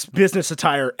 it's business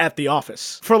attire at the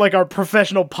office for like our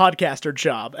professional podcaster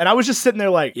job. And I was just sitting there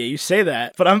like, yeah, you say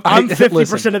that, but I'm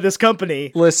 50% of this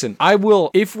company. Listen, I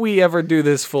will, if we ever do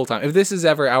this full time, if this is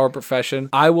ever our profession,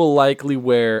 I will likely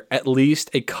wear at least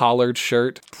a collared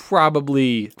shirt,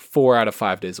 probably 4 out of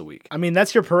 5 days a week. I mean,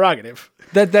 that's your prerogative.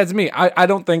 That's me. I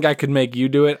don't think I could make you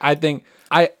do it. I think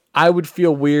I would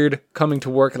feel weird coming to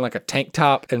work in like a tank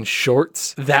top and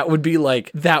shorts. That would be like,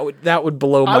 that would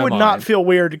blow my mind. I would not feel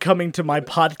weird coming to my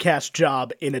podcast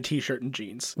job in a t-shirt and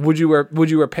jeans. Would you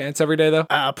wear pants every day though?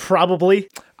 Probably.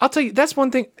 I'll tell you, that's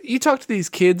one thing. You talk to these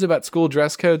kids about school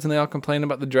dress codes and they all complain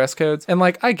about the dress codes. And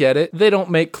like, I get it. They don't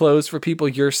make clothes for people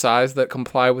your size that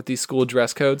comply with these school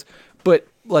dress codes. But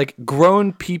like,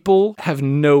 grown people have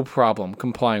no problem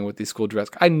complying with these school dress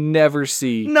codes. I never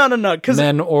see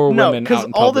men or women out in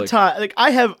public. All the time, like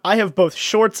I have both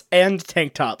shorts and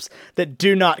tank tops that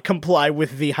do not comply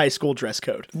with the high school dress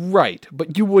code. Right,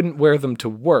 but you wouldn't wear them to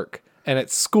work. And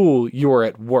at school, you're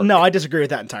at work. No, I disagree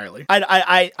with that entirely.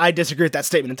 I disagree with that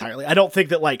statement entirely. I don't think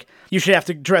that, like, you should have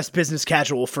to dress business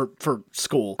casual for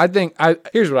school.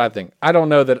 Here's what I think. I don't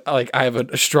know that, like, I have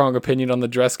a strong opinion on the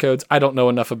dress codes. I don't know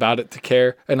enough about it to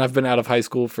care. And I've been out of high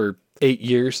school for 8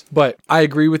 years. But I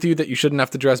agree with you that you shouldn't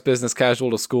have to dress business casual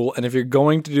to school. And if you're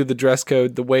going to do the dress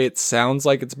code the way it sounds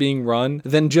like it's being run,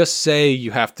 then just say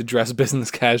you have to dress business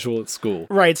casual at school.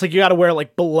 Right. It's like you got to wear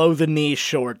like below the knee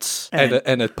shorts and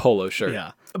a polo shirt.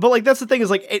 Yeah. But, like, that's the thing is,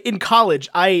 like, in college,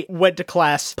 I went to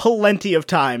class plenty of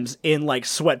times in, like,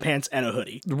 sweatpants and a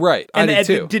hoodie. Right. And I did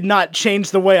too. It did not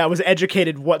change the way I was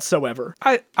educated whatsoever.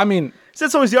 I mean... So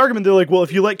that's always the argument. They're like, well,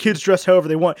 if you let kids dress however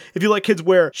they want, if you let kids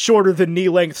wear shorter than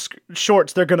knee-length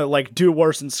shorts, they're going to, like, do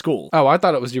worse in school. Oh, I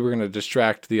thought it was you were going to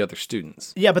distract the other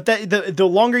students. Yeah, but the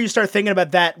longer you start thinking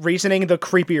about that reasoning, the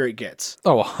creepier it gets.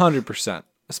 Oh, 100%.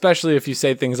 Especially if you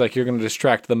say things like you're going to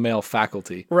distract the male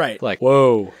faculty. Right. Like,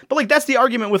 whoa. But, like, that's the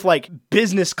argument with, like,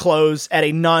 business clothes at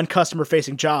a non-customer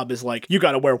facing job is, like, you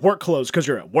got to wear work clothes because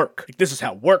you're at work. Like, this is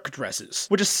how work dresses.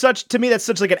 Which is to me, that's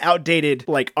such, like, an outdated,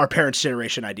 like, our parents'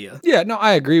 generation idea. Yeah, no,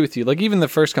 I agree with you. Like, even the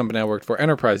first company I worked for,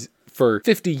 Enterprise, for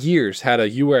 50 years had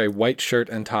you wear a white shirt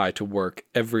and tie to work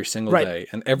every single day.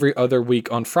 And every other week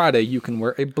on Friday, you can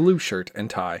wear a blue shirt and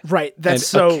tie. Right.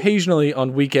 Occasionally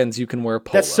on weekends, you can wear a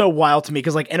polo. That's so wild to me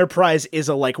because, like, Enterprise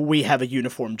is we have a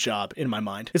uniform job in my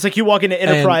mind. It's like you walk into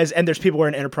Enterprise and there's people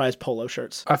wearing Enterprise polo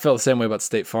shirts. I felt the same way about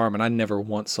State Farm, and I never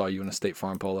once saw you in a State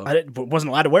Farm polo. I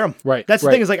wasn't allowed to wear them. Right. That's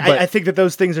the thing is, like, I think that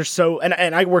those things are so,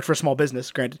 and I worked for a small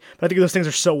business, granted, but I think those things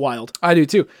are so wild. I do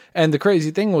too. And the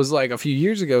crazy thing was, like, a few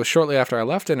years ago, shortly after I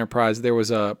left Enterprise, there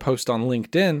was a post on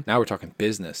LinkedIn. Now we're talking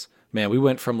business. Man, we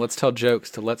went from let's tell jokes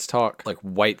to let's talk like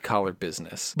white collar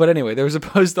business. But anyway, there was a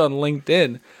post on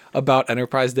LinkedIn about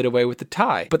Enterprise did away with the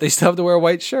tie, but they still have to wear a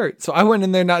white shirt. So I went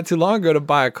in there not too long ago to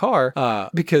buy a car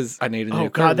because I needed a new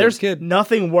car. There's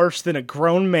nothing worse than a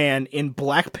grown man in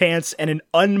black pants and an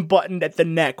unbuttoned at the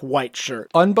neck white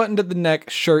shirt. Unbuttoned at the neck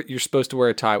shirt, you're supposed to wear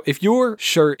a tie. If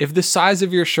the size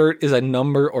of your shirt is a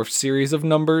number or series of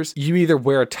numbers, you either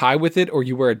wear a tie with it or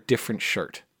you wear a different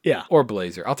shirt. Yeah. Or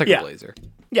blazer. I'll take a blazer.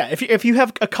 Yeah, if you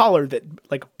have a collar that,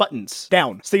 like, buttons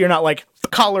down, so you're not, like,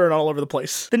 collaring all over the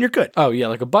place, then you're good. Oh, yeah,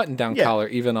 like a button-down collar,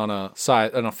 even on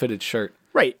a fitted shirt.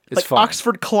 Right. It's like fine.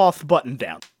 Oxford cloth button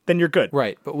down. Then you're good.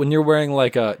 Right, but when you're wearing,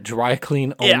 like, a dry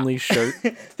clean only shirt...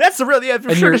 That's the real... Yeah, if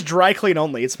your shirt is dry clean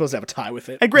only, it's supposed to have a tie with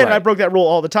it. And granted, I broke that rule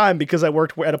all the time because I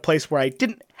worked at a place where I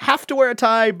didn't have to wear a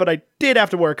tie, but I did have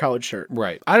to wear a collared shirt.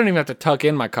 Right. I don't even have to tuck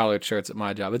in my collared shirts at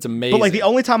my job. It's amazing. But, like, the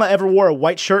only time I ever wore a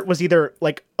white shirt was either,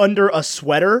 like, under a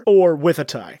sweater or with a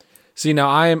tie. See, now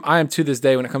I am to this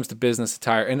day when it comes to business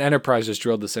attire, and Enterprise just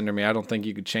drilled this into me. I don't think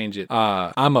you could change it.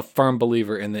 I'm a firm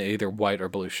believer in the either white or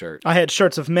blue shirt. I had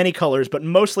shirts of many colors, but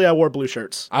mostly I wore blue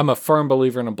shirts. I'm a firm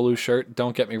believer in a blue shirt.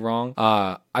 Don't get me wrong.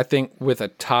 I think with a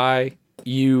tie,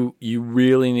 you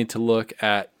really need to look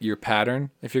at your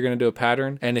pattern if you're going to do a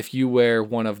pattern. And if you wear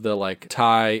one of the like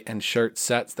tie and shirt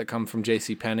sets that come from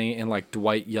JCPenney in like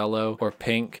Dwight yellow or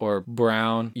pink or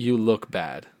brown, you look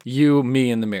bad.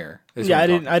 Me in the mirror. Yeah, I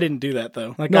didn't do that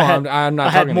though. Like, no, I'm not. I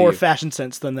had more fashion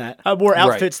sense than that. I wore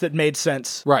outfits that made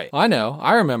sense. Right. I know.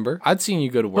 I remember. I'd seen you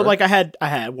go to work. But like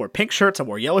I wore pink shirts. I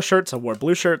wore yellow shirts. I wore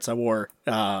blue shirts. I wore.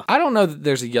 I don't know that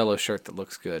there's a yellow shirt that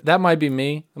looks good. That might be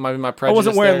me. That might be my prejudice. I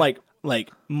wasn't wearing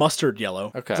like mustard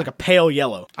yellow. Okay. It's like a pale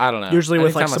yellow. I don't know. Usually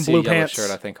with like some blue pants. Shirt,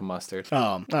 I think of mustard.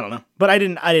 I don't know. But I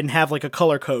didn't have like a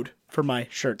color code. for my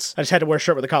shirts. I just had to wear a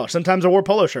shirt with a collar. Sometimes I wore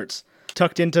polo shirts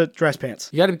tucked into dress pants.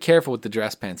 You got to be careful with the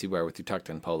dress pants you wear with your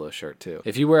tucked-in polo shirt, too.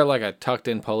 If you wear, like, a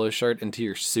tucked-in polo shirt into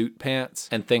your suit pants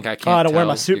and think I can't I don't wear tell,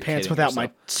 my suit you're pants kidding without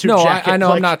yourself. my suit No, jacket. I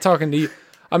know. I'm not talking to you.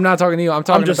 I'm not talking to you. I'm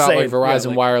talking just about, saying, like, Verizon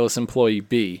like- Wireless employee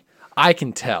B. I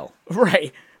can tell.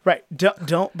 Right.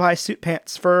 Don't buy suit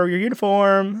pants for your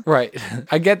uniform. Right.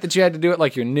 I get that you had to do it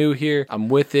like you're new here. I'm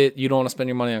with it. You don't want to spend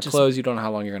your money on clothes. You don't know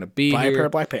how long you're going to be Buy here. a pair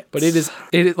of black pants. But it is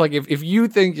like if you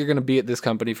think you're going to be at this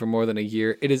company for more than a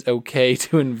year, it is okay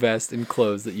to invest in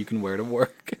clothes that you can wear to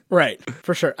work. Right,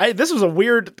 for sure. This was a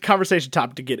weird conversation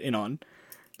topic to get in on.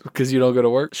 Because you don't go to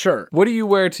work? Sure. What do you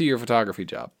wear to your photography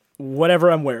job? Whatever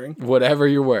I'm wearing. Whatever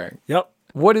you're wearing. Yep.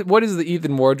 What is the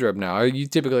Ethan wardrobe now? Are you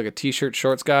typically like a t-shirt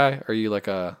shorts guy? Or are you like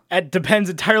a... It depends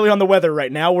entirely on the weather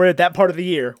right now. We're at that part of the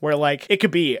year where, like, it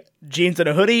could be jeans and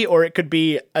a hoodie, or it could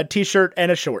be a t-shirt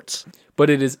and a shorts. But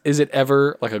is it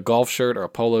ever like a golf shirt or a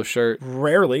polo shirt?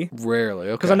 Rarely. Rarely,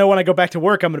 okay. Because I know when I go back to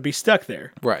work, I'm going to be stuck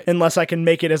there. Right. Unless I can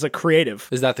make it as a creative.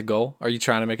 Is that the goal? Are you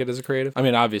trying to make it as a creative? I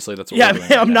mean, obviously that's what Yeah, we're doing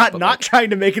right I'm now, not but, not like- trying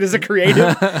to make it as a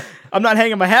creative. I'm not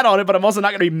hanging my hat on it, but I'm also not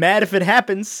going to be mad if it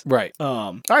happens. Right.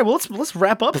 All right, well, let's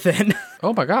wrap up then.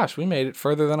 Oh my gosh, we made it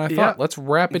further than I thought. Yeah. Let's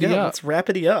wrap it up. Let's wrap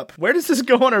it up. Where does this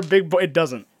go on our big board? It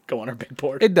doesn't go on our big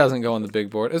board. It doesn't go on the big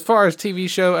board. As far as TV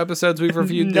show episodes we've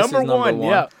reviewed, this is number one.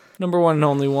 yeah. Number one and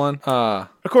only one.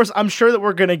 Of course, I'm sure that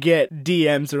we're going to get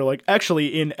DMs that are like,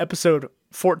 actually, in episode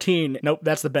 14, nope,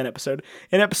 that's the Ben episode.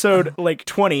 In episode,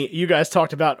 20, you guys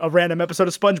talked about a random episode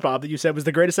of SpongeBob that you said was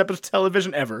the greatest episode of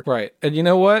television ever. Right. And you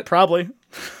know what? Probably.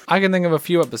 I can think of a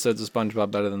few episodes of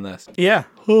SpongeBob better than this. Yeah.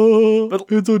 But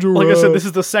It's a like I said, this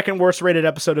is the second worst rated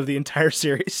episode of the entire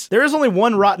series. There is only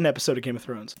one rotten episode of Game of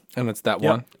Thrones. And it's that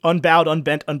one. Unbowed,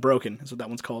 Unbent, Unbroken is what that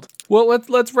one's called. Well,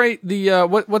 let's rate the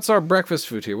what's our breakfast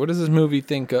food here? What does this movie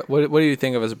think? What do you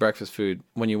think of as a breakfast food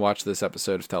when you watch this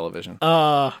episode of television?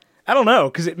 I don't know,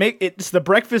 because it's the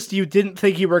breakfast you didn't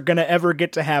think you were going to ever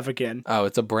get to have again. Oh,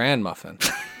 it's a bran muffin,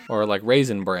 or like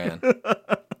raisin bran.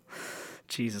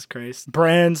 Jesus Christ.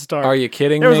 Bran Stark. Are you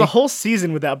kidding There me? was a whole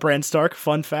season without Bran Stark,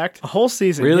 fun fact. A whole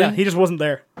season. Really? Yeah, he just wasn't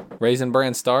there. Raisin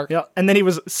Bran Stark? Yeah, and then he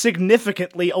was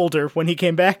significantly older when he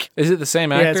came back. Is it the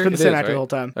same actor? Yeah, it's been the same is, actor the right? whole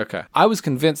time. Okay. I was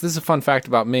convinced, this is a fun fact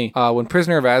about me, when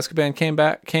Prisoner of Azkaban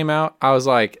came out, I was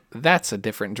like, that's a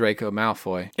different Draco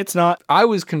Malfoy. It's not. I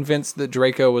was convinced that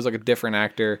Draco was like a different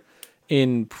actor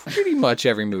in pretty much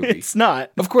every movie. It's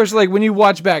not. Of course, like when you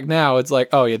watch back now, it's like,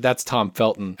 oh yeah, that's Tom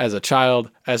Felton as a child,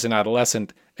 as an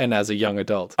adolescent, and as a young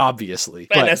adult, obviously.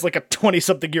 And But- as like a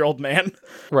 20-something-year-old man.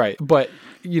 right. But,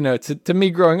 you know, to me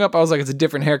growing up, I was like, it's a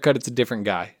different haircut, it's a different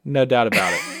guy. No doubt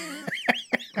about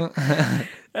it.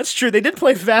 That's true. They did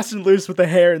play fast and loose with the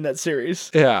hair in that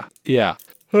series. Yeah. Yeah.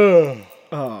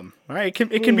 All right,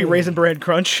 it can be Raisin Bran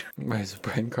Crunch. Rise of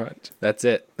Brain Crunch. That's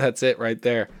it. That's it right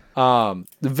there. The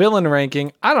villain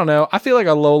ranking, I don't know. I feel like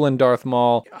a Alolan Darth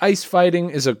Maul. Ice fighting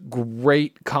is a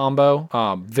great combo.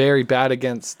 Very bad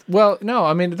against... Well, no,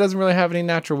 I mean, it doesn't really have any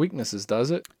natural weaknesses, does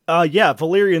it? Yeah,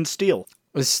 Valyrian Steel.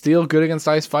 Is Steel good against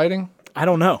ice fighting? I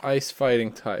don't know. Ice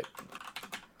fighting type.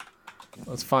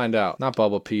 Let's find out. Not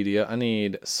Bubblepedia. I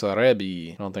need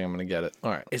Cerebi. I don't think I'm going to get it.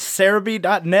 All right. Is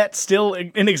Cerebi.net still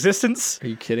in existence? Are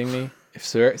you kidding me? If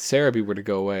Cerebi were to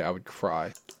go away, I would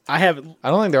cry. I have... I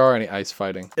don't think there are any ice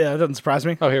fighting. Yeah, that doesn't surprise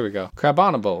me. Oh, here we go.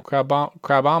 Crabominable.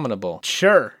 Crabominable.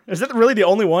 Sure. Is that really the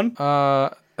only one?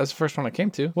 That's the first one I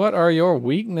came to. What are your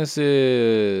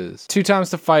weaknesses? 2 times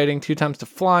to fighting, 2 times to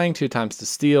flying, 2 times to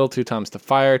steel, 2 times to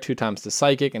fire, 2 times to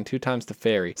psychic, and 2 times to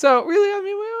fairy. So, really, I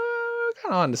mean, we're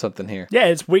kind of on to something here. Yeah,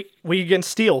 it's weak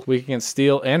against steel. Weak against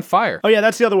steel and fire. Oh yeah,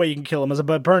 that's the other way you can kill him, is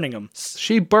by burning him.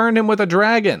 She burned him with a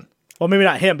dragon. Well, maybe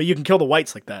not him, but you can kill the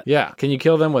whites like that. Yeah. Can you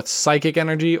kill them with psychic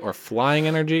energy or flying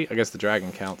energy? I guess the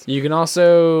dragon counts. You can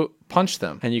also punch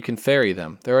them, and you can fairy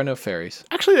them. There are no fairies.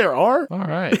 Actually, there are, All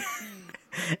right.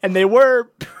 and they were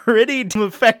pretty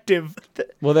effective.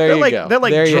 Well, there you go. They're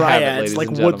like There you have it, dryads, ladies like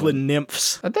and gentlemen. woodland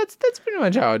nymphs. That's pretty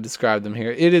much how I would describe them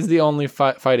here. It is the only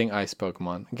fighting ice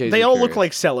Pokemon. In case They you're all look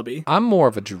curious. like Celebi. I'm more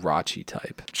of a Jirachi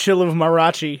type.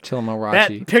 Chillimarachi.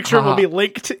 Chillimarachi. That picture will Haha. be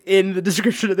linked in the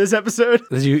description of this episode.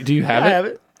 Do you have I it? have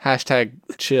it. Hashtag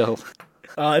chill.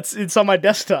 It's on my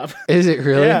desktop. Is it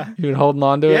really? Yeah. You've been holding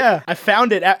on to it? Yeah, I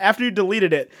found it after you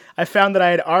deleted it. I found that I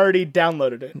had already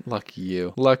downloaded it. Lucky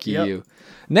you. Lucky Yep. you.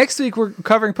 Next week, we're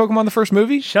covering Pokemon the first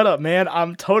movie. Shut up, man.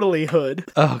 I'm totally hood.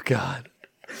 Oh, God.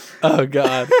 Oh,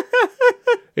 God.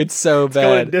 It's so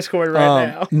Go to bad. Discord right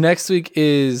now. Next week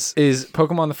is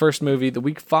Pokemon the first movie. The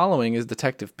week following is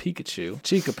Detective Pikachu,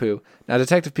 Chikapoo. Now,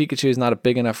 Detective Pikachu is not a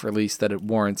big enough release that it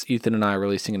warrants Ethan and I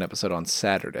releasing an episode on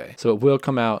Saturday. So it will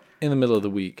come out in the middle of the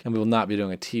week, and we will not be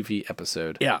doing a TV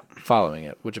episode following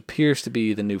it, which appears to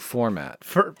be the new format.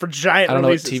 For giant I don't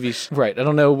releases. know what I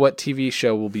don't know what TV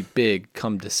show will be big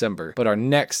come December, but our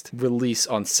next release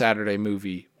on Saturday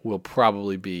movie will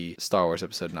probably be Star Wars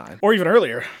Episode 9. Or even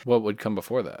earlier. What would come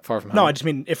before that? Far From Home? No, I just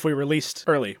mean if we released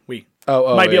early, we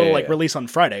might be able to release on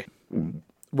Friday.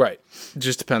 Right.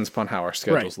 Just depends upon how our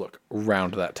schedules look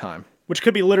around that time. Which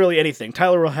could be literally anything.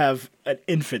 Tyler will have an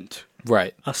infant.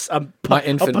 Right. My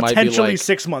infant might be potentially like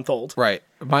 6-month-old. Right.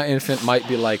 My infant might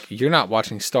be like, you're not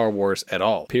watching Star Wars at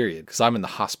all, period. Because I'm in the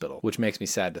hospital, which makes me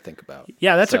sad to think about.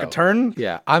 Yeah, that took a turn.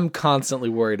 Yeah, I'm constantly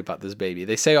worried about this baby.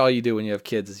 They say all you do when you have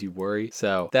kids is you worry.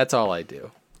 So that's all I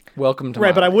do. Welcome to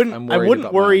my But I life.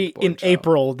 wouldn't worry in child.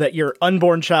 April that your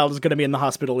unborn child is going to be in the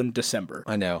hospital in December.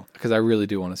 I know, because I really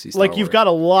do want to see Star Like, you've Wars. got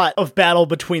a lot of battle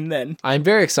between then. I'm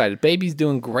very excited. Baby's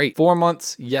doing great. 4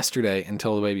 months yesterday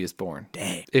until the baby is born.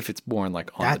 Dang. If it's born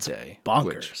like on That's the day.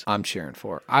 bonkers. Which I'm cheering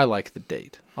for. I like the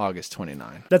date, August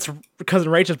 29. That's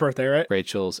cousin Rachel's birthday, right?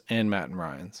 Rachel's and Matt and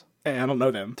Ryan's. I don't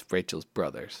know them. Rachel's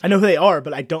brothers. I know who they are,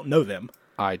 but I don't know them.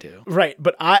 I do. Right,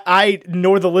 but I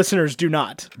nor the listeners do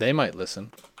not. They might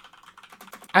listen.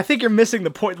 I think you're missing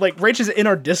the point. Like, Rachel's in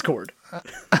our Discord.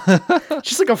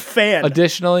 She's like a fan.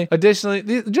 Additionally,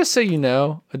 just so you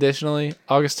know,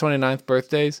 August 29th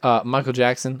birthdays, Michael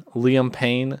Jackson, Liam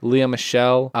Payne, Leah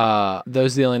Michelle,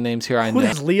 those are the only names here I Who know.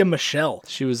 is Leah Michelle?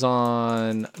 She was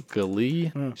on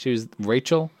Glee. She was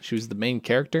Rachel. She was the main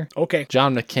character. Okay.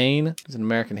 John McCain is an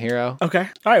American hero. Okay.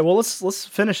 All right, well, let's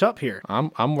finish up here.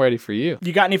 I'm ready for you.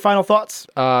 You got any final thoughts?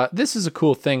 This is a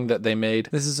cool thing that they made.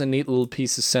 This is a neat little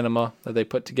piece of cinema that they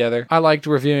put together. I liked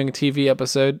reviewing a TV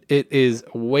episode. It is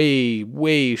way,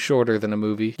 way shorter than a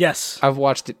movie. Yes. I've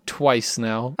watched it twice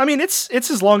now. I mean, it's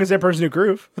as long as Emperor's New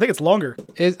Groove. I think it's longer.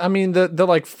 The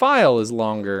like file is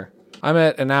longer. I'm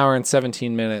at an hour and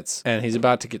 17 minutes, and he's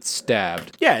about to get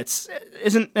stabbed. Yeah,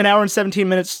 isn't an hour and 17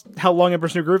 minutes how long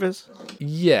Emperor's New Groove is?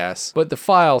 Yes, but the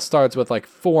file starts with like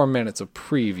 4 minutes of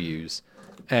previews,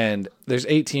 and there's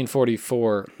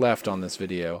 1844 left on this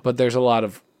video, but there's a lot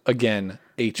of, again,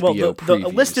 HBO Well, the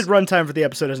previews. listed runtime for the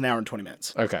episode is an hour and 20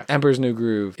 minutes. Okay. Emperor's New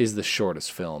Groove is the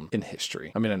shortest film in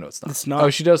history. I mean, I know it's not. It's not. Oh,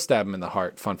 she does stab him in the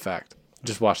heart. Fun fact.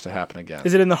 Just watched it happen again.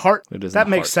 Is it in the heart? It is in That the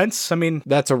makes heart. sense. I mean,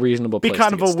 That's a reasonable be place kind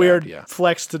to of get a stabbed, weird yeah.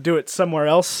 flex to do it somewhere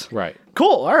else. Right.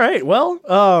 Cool. All right. Well,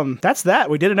 that's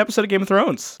that. We did an episode of Game of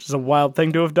Thrones, which is a wild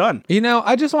thing to have done. You know,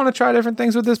 I just want to try different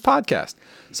things with this podcast.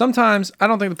 Sometimes I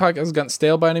don't think the podcast has gotten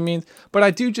stale by any means, but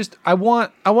I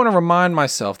want to remind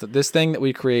myself that this thing that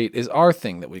we create is our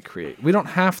thing that we create. We don't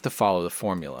have to follow the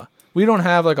formula. We don't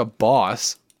have like a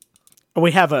boss.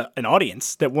 We have an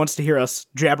audience that wants to hear us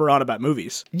jabber on about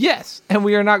movies. Yes, and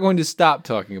we are not going to stop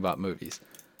talking about movies.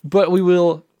 But we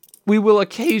will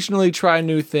occasionally try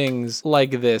new things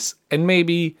like this, and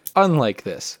maybe unlike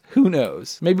this. Who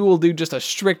knows? Maybe we'll do just a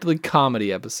strictly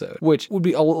comedy episode, which would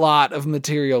be a lot of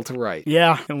material to write.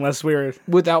 Yeah, unless we were...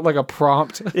 Without like a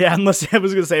prompt. Yeah, unless I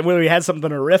was going to say, well, we had something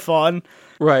to riff on.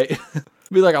 Right.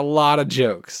 Be like a lot of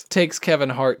jokes. Takes Kevin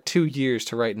Hart 2 years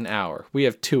to write an hour. We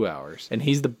have 2 hours, and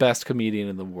he's the best comedian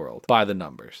in the world by the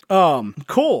numbers.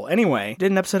 Cool. Anyway, did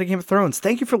an episode of Game of Thrones.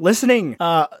 Thank you for listening.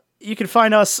 You can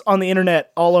find us on the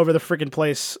internet all over the freaking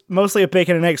place, mostly at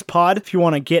Bacon and Eggs Pod. If you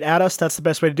want to get at us, that's the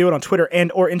best way to do it on Twitter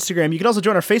and or Instagram. You can also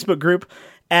join our Facebook group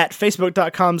at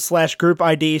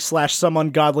facebook.com/groupid/some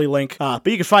ungodly link. But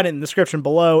you can find it in the description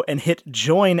below and hit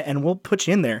join, and we'll put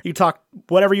you in there. You can talk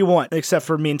whatever you want, except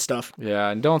for mean stuff. Yeah,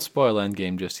 and don't spoil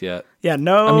Endgame just yet. Yeah,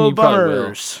 no I mean, you probably will.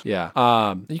 bummers.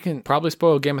 Yeah. You can probably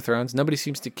spoil Game of Thrones. Nobody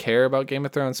seems to care about Game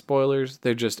of Thrones spoilers.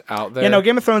 They're just out there. Yeah, no,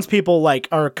 Game of Thrones people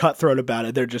are cutthroat about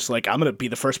it. They're just like, I'm gonna be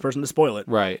the first person to spoil it.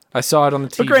 Right. I saw it on the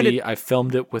TV. granted, I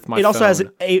filmed it with my phone. It also has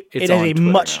It's a on Twitter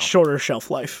much now. shorter shelf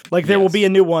life. Like there will Yes. be a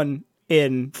new one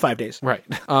in 5 days. Right.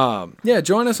 Yeah,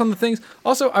 join us on the things.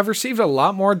 Also, I've received a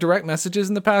lot more direct messages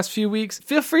in the past few weeks.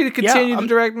 Feel free to continue to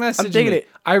direct message I'm digging me. it.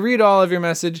 I read all of your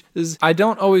messages. I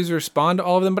don't always respond to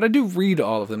all of them, but I do read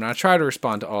all of them, and I try to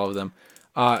respond to all of them.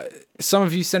 Some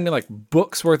of you send me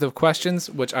books worth of questions,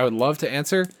 which I would love to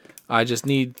answer. I just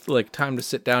need time to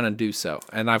sit down and do so.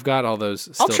 And I've got all those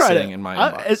still sitting in my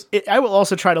inbox. I will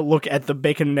also try to look at the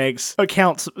Bacon and Eggs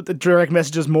accounts, the direct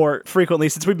messages more frequently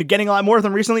since we've been getting a lot more of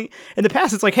them recently. In the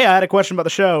past, it's like, hey, I had a question about the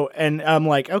show. And I'm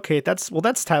like, okay, that's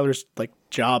Tyler's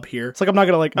job here. It's like I'm not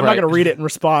gonna I'm not Right. gonna read it and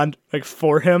respond like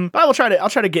for him. But I'll try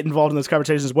to get involved in those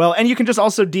conversations as well. And you can just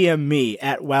also DM me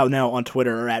at WowNow on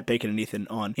Twitter or at Bacon and Ethan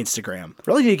on Instagram.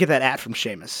 Really need to get that at from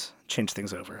Seamus. Change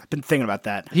things over. I've been thinking about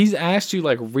that. He's asked you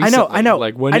like recently. I know.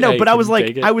 Like when I know, hey, but I can was you like,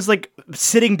 take it? I was like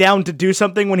sitting down to do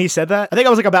something when he said that. I think I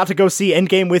was like about to go see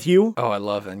Endgame with you. Oh, I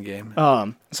love Endgame.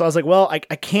 So I was like, well, I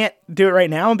can't do it right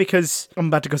now because I'm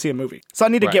about to go see a movie. So I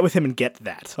need to Right. get with him and get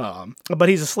that. But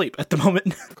he's asleep at the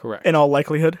moment. Correct. In all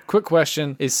likelihood. Quick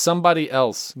question: is somebody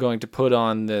else going to put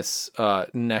on this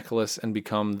necklace and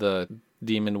become the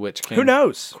demon witch king? Who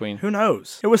knows? Queen. Who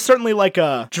knows? It was certainly like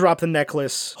a drop the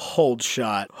necklace, hold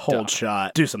shot,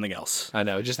 do something else. I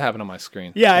know. It just happened on my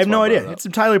screen. Yeah, I That's have no why I brought idea. it up. It's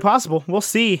entirely possible. We'll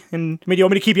see. And I mean, do you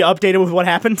want me to keep you updated with what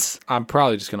happens? I'm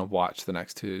probably just gonna watch the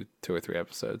next two or three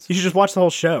episodes. You should just watch the whole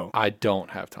show. I don't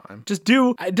have time. Just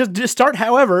start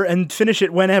however and finish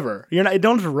it whenever. You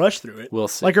don't have to rush through it. We'll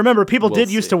see. Like remember, people We'll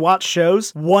did used see. to watch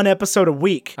shows one episode a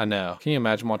week. I know. Can you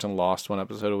imagine watching Lost one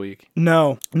episode a week?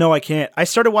 No, I can't. I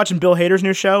started watching Bill Hader's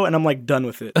new show and I'm like done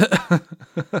with it.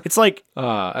 It's like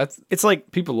That's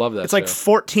people love that. it's like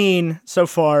 14 so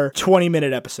ffar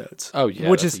 20-minute episodes. oh yeah,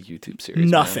 which that's is a YouTube series. man.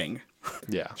 nothing.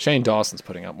 Yeah, Shane Dawson's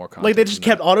putting out more content. Like they just than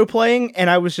kept that. auto playing and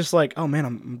I was just like, oh man,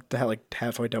 I'm like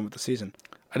halfway done with the season.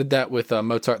 I did that with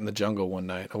Mozart in the Jungle one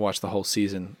night. I watched the whole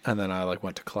season and then I like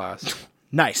went to class.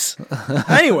 Nice.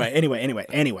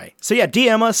 Anyway. So yeah,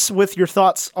 DM us with your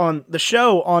thoughts on the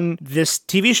show, on this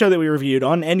TV show that we reviewed,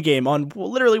 on Endgame, on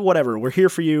literally whatever. We're here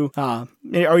for you.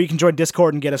 Or you can join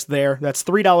Discord and get us there. That's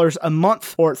 $3 a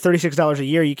month or $36 a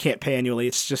year. You can't pay annually.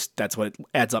 It's just, that's what it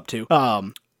adds up to.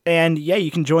 And yeah,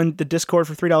 you can join the Discord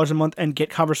for $3 a month and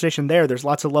get conversation there. There's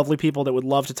lots of lovely people that would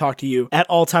love to talk to you at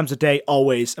all times of day,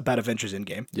 always about Adventures in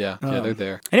Game. Yeah, they're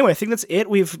there. Anyway, I think that's it.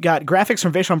 We've got graphics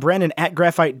from Vaishon Brandon at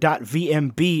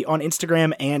graphite.vmb on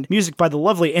Instagram and music by the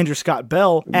lovely Andrew Scott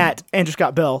Bell at Andrew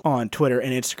Scott Bell on Twitter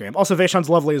and Instagram. Also, Vaishon's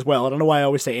lovely as well. I don't know why I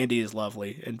always say Andy is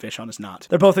lovely and Vaishon is not.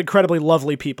 They're both incredibly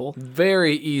lovely people.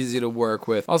 Very easy to work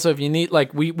with. Also, if you need,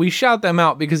 like, we shout them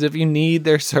out because if you need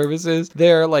their services,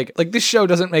 they're like this show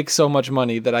doesn't make so much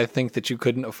money that I think that you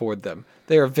couldn't afford them.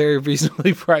 They are very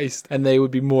reasonably priced and they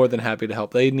would be more than happy to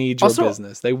help. They need your Also,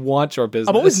 business. They want your business.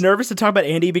 I'm always nervous to talk about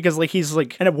Andy because like he's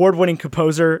like an award-winning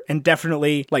composer and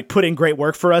definitely like put in great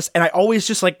work for us. And I always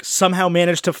just like somehow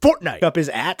manage to Fortnite up his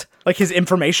like his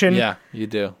information. Yeah, you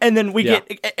do. And then we Yeah.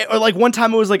 get, or like one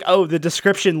time it was like, oh, the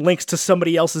description links to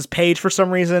somebody else's page for some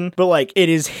reason, but like it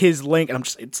is his link. And I'm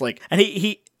just, it's like, and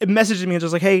he messaged me and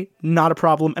just like, hey, not a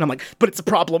problem. And I'm like, but it's a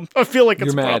problem. I feel like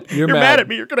it's You're a mad. problem. You're mad mad. at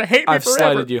me. You're going to hate me I've forever.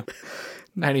 slighted you.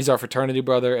 And he's our fraternity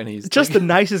brother and he's Just the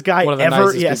nicest guy one of the ever.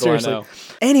 nicest Yeah, people I seriously. know.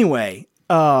 Anyway,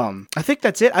 I think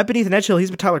that's it. I've been Ethan Edgehill. He's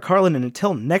been Tyler Carlin. And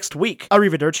until next week,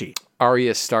 arrivederci.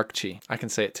 Arya Starkchi. I can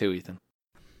say it too, Ethan.